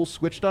Jordan Poole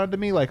switched on to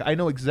me. Like, I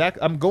know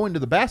exactly. I'm going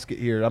to the basket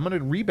here. I'm going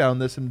to rebound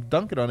this and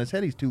dunk it on his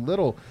head. He's too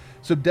little.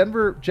 So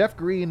Denver, Jeff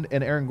Green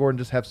and Aaron Gordon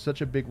just have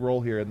such a big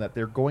role here in that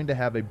they're going to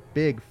have a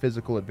big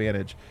physical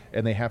advantage,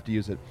 and they have to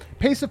use it.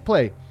 Pace of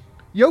play.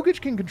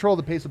 Jokic can control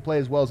the pace of play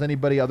as well as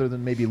anybody other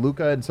than maybe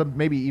Luka, and some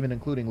maybe even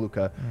including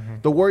Luka.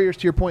 The Warriors,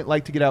 to your point,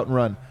 like to get out and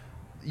run.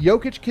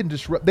 Jokic can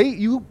disrupt.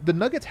 The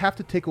Nuggets have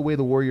to take away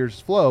the Warriors'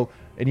 flow,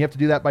 and you have to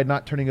do that by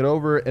not turning it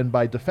over and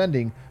by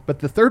defending. But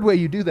the third way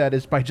you do that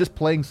is by just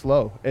playing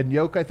slow. And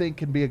Jokic, I think,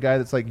 can be a guy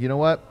that's like, you know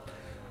what?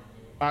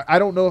 I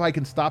don't know if I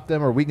can stop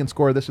them or we can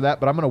score this or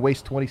that, but I'm going to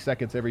waste 20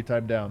 seconds every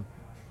time down.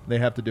 They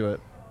have to do it.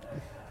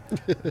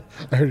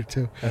 I heard it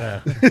too.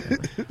 I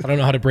don't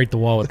know how to break the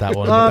wall with that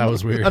one, but that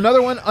was weird.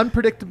 Another one,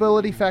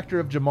 unpredictability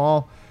factor of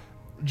Jamal.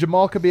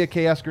 Jamal could be a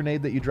chaos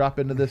grenade that you drop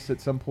into this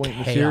at some point in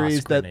the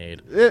series.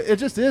 Grenade. That it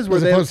just is. Where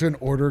As they opposed to an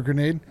order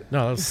grenade.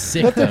 No, that was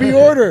sick. Let there be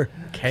though. order.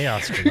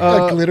 Chaos grenade.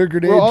 Like glitter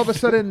grenade. Well, all of a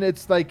sudden,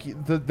 it's like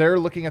they're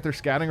looking at their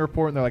scouting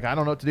report, and they're like, I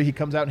don't know what to do. He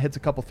comes out and hits a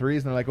couple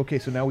threes, and they're like, okay,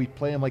 so now we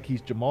play him like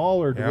he's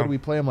Jamal, or what do we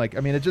play him like? I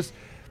mean, it just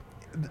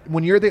 –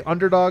 when you're the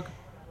underdog,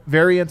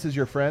 variance is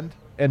your friend,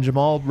 and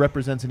Jamal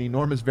represents an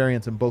enormous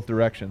variance in both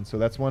directions. So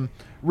that's one.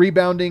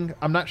 Rebounding,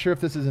 I'm not sure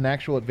if this is an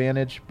actual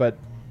advantage, but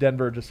 –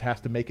 Denver just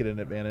has to make it an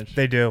advantage.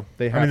 They do.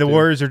 They have I mean, the to.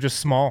 Warriors are just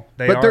small.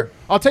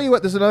 I'll tell you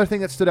what, there's another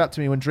thing that stood out to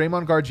me. When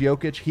Draymond guards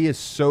Jokic, he is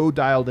so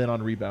dialed in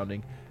on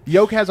rebounding.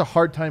 Jokic has a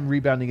hard time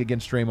rebounding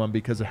against Draymond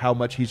because of how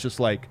much he's just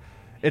like,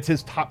 it's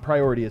his top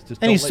priority is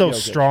just. And he's so Jokic.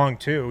 strong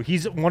too.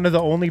 He's one of the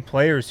only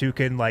players who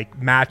can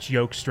like match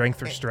Jokic's strength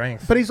for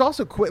strength. But he's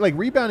also quick. Like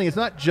rebounding is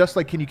not just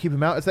like can you keep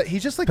him out. It's that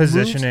he's just like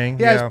positioning.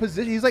 Moves. Yeah, his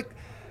position. He's like.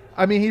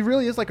 I mean, he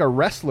really is like a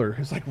wrestler.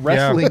 He's like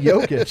wrestling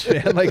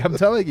Jokic. Man. Like, I'm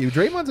telling you,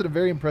 Draymond's a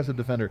very impressive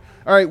defender.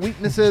 All right,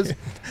 weaknesses.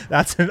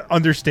 That's an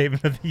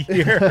understatement of the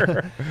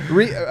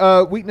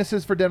year.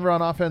 Weaknesses for Denver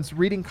on offense.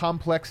 Reading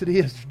complexity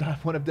is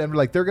not one of Denver.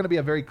 Like, they're going to be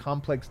a very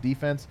complex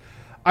defense.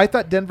 I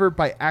thought Denver,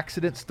 by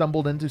accident,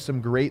 stumbled into some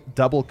great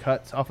double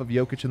cuts off of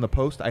Jokic in the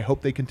post. I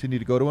hope they continue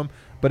to go to him.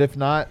 But if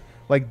not,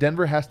 like,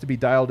 Denver has to be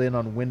dialed in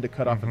on when to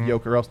cut off of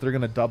Jokic, or else they're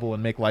going to double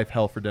and make life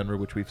hell for Denver,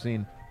 which we've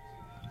seen.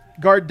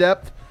 Guard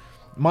depth.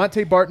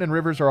 Monte, Barton, and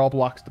Rivers are all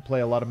blocks to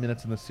play a lot of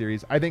minutes in this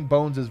series. I think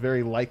Bones is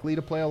very likely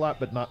to play a lot,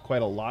 but not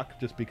quite a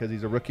lock just because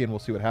he's a rookie, and we'll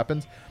see what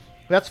happens.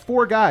 That's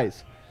 4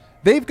 guys.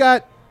 They're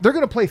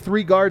going to play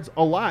 3 guards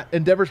a lot,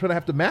 and Denver's going to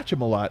have to match them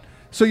a lot.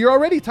 So you're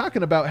already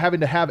talking about having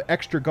to have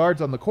extra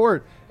guards on the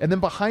court, and then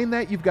behind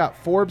that you've got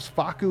Forbes,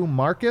 Facu,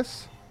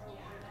 Marcus.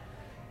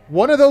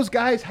 One of those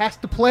guys has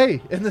to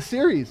play in the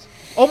series.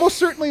 Almost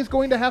certainly is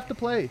going to have to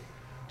play.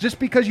 Just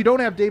because you don't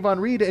have Davon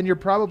Reed, and you're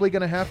probably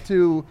going to have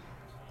to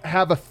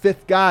have a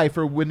 5th guy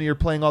for when you're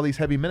playing all these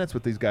heavy minutes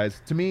with these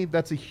guys. To me,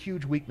 that's a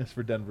huge weakness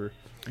for Denver.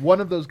 One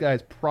of those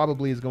guys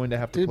probably is going to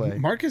have to play.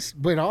 Marcus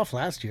went off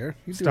last year.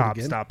 Stop.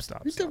 He's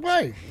doing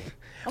right.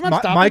 I'm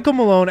not stopping. Michael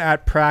Malone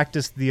at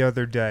practice the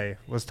other day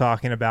was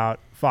talking about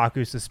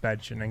Facu's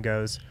suspension and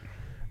goes,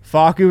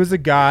 Facu is a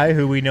guy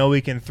who we know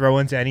we can throw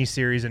into any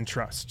series and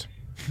trust.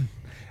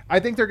 I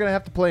think they're going to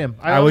have to play him.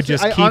 I would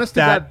just keep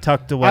that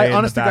tucked away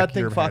in the back of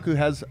your I honestly think Facu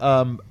has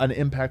an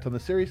impact on the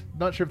series.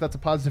 Not sure if that's a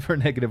positive or a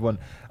negative one.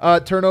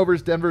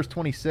 Turnovers, Denver's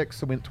 26,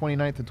 so went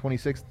 29th and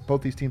 26th.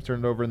 Both these teams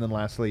turned over. And then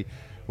lastly,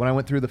 when I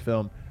went through the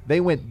film, they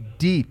went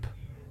deep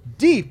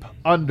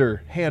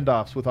under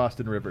handoffs with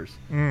Austin Rivers.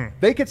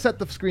 They could set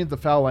the screen at the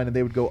foul line and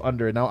they would go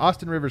under. Now,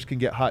 Austin Rivers can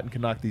get hot and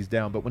can knock these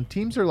down. But when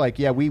teams are like,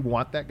 yeah, we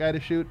want that guy to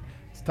shoot,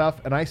 it's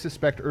tough. And I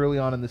suspect early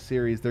on in the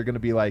series, they're going to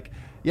be like,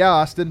 yeah,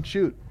 Austin,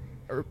 shoot.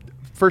 Or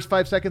first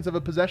 5 seconds of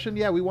a possession,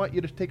 yeah, we want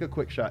you to take a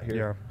quick shot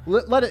here.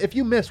 Yeah. Let it. If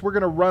you miss, we're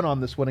going to run on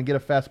this one and get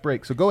a fast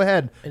break. So go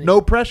ahead. And no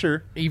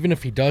pressure. Even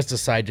if he does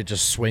decide to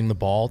just swing the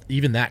ball,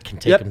 even that can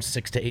take him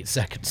 6 to 8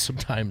 seconds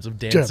sometimes of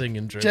dancing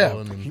and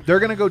dribbling. They're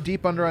going to go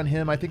deep under on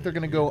him. I think they're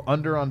going to go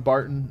under on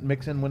Barton,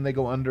 mix in when they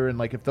go under. And,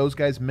 like, if those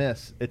guys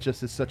miss, it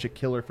just is such a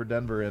killer for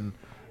Denver. And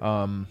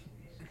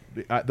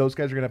those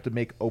guys are going to have to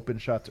make open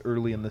shots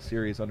early in the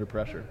series under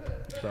pressure.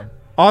 So.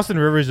 Austin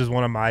Rivers is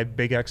one of my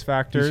big X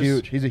factors. He's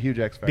huge. He's a huge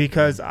X factor.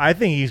 Because I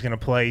think he's going to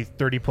play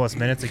 30-plus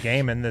minutes a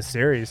game in this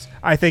series.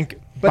 I think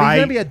But he's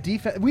going to be a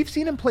defense. We've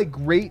seen him play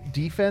great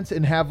defense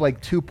and have,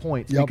 like, 2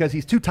 points because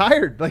he's too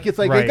tired. Like, it's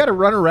like they got to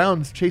run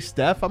around, chase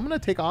Steph. I'm going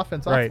to take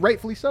offense off.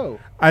 Rightfully so.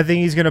 I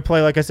think he's going to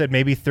play, like I said,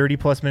 maybe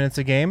 30-plus minutes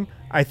a game.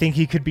 I think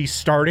he could be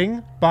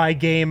starting by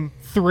game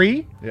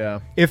 3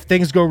 if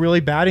things go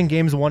really bad in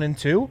games 1 and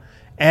 2.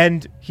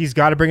 And he's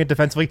got to bring it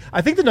defensively.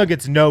 I think the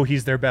Nuggets know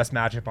he's their best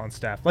matchup on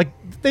Steph. Like,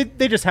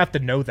 they just have to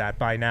know that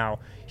by now.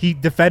 He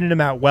defended him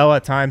out well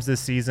at times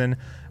this season.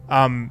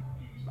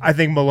 I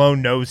think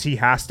Malone knows he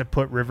has to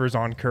put Rivers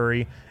on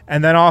Curry.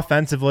 And then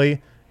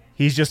offensively,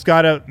 he's just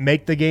got to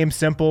make the game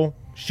simple,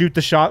 shoot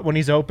the shot when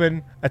he's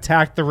open,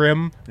 attack the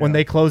rim when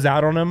they close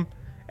out on him,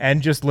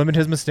 and just limit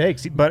his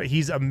mistakes. But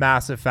he's a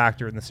massive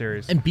factor in the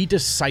series. And be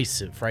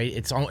decisive, right?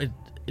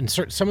 in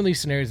some of these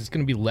scenarios, it's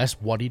going to be less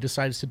what he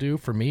decides to do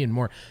for me and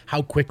more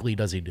how quickly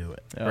does he do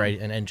it, right?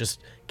 And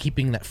just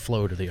keeping that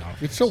flow to the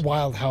offense. It's so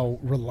wild how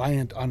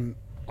reliant on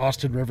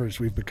Austin Rivers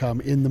we've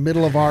become in the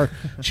middle of our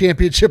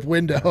championship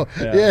window.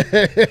 Yeah.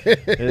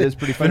 It is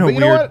pretty fun. But you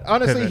know what?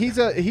 Honestly,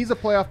 pivot. he's a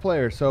playoff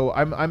player, so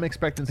I'm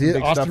expecting some big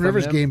stuff Austin from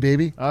Rivers him. game,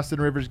 baby.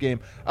 Austin Rivers game.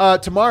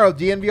 Tomorrow,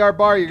 DNVR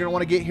Bar, you're going to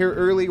want to get here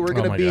early. We're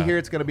going to my be God. here.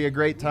 It's going to be a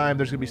great time.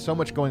 There's going to be so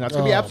much going on. It's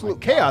going to be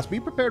absolute chaos. Be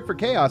prepared for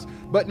chaos,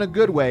 but in a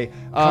good way.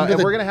 And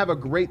we're going to have a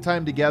great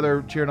time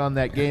together cheering on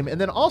that game.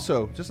 And then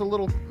also, just a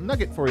little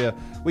nugget for you.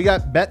 We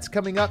got bets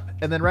coming up,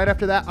 and then right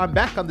after that, I'm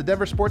back on the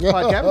Denver Sports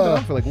Podcast. I've been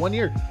on for like 1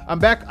 year. I'm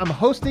back. I'm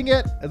hosting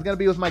it. It's going to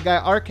be with my guy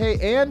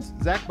RK and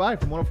Zach By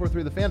from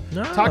 104.3 The Fan,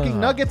 talking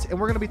Nuggets, and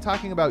we're going to be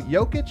talking about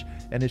Jokic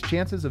and his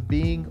chances of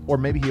being, or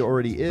maybe he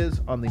already is,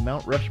 on the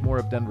Mount Rushmore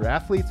of Denver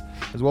athletes,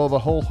 as well as a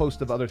whole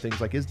host of other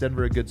things, like is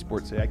Denver a good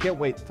sports city? I can't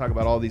wait to talk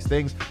about all these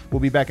things. We'll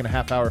be back in a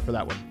half hour for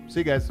that one. See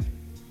you guys.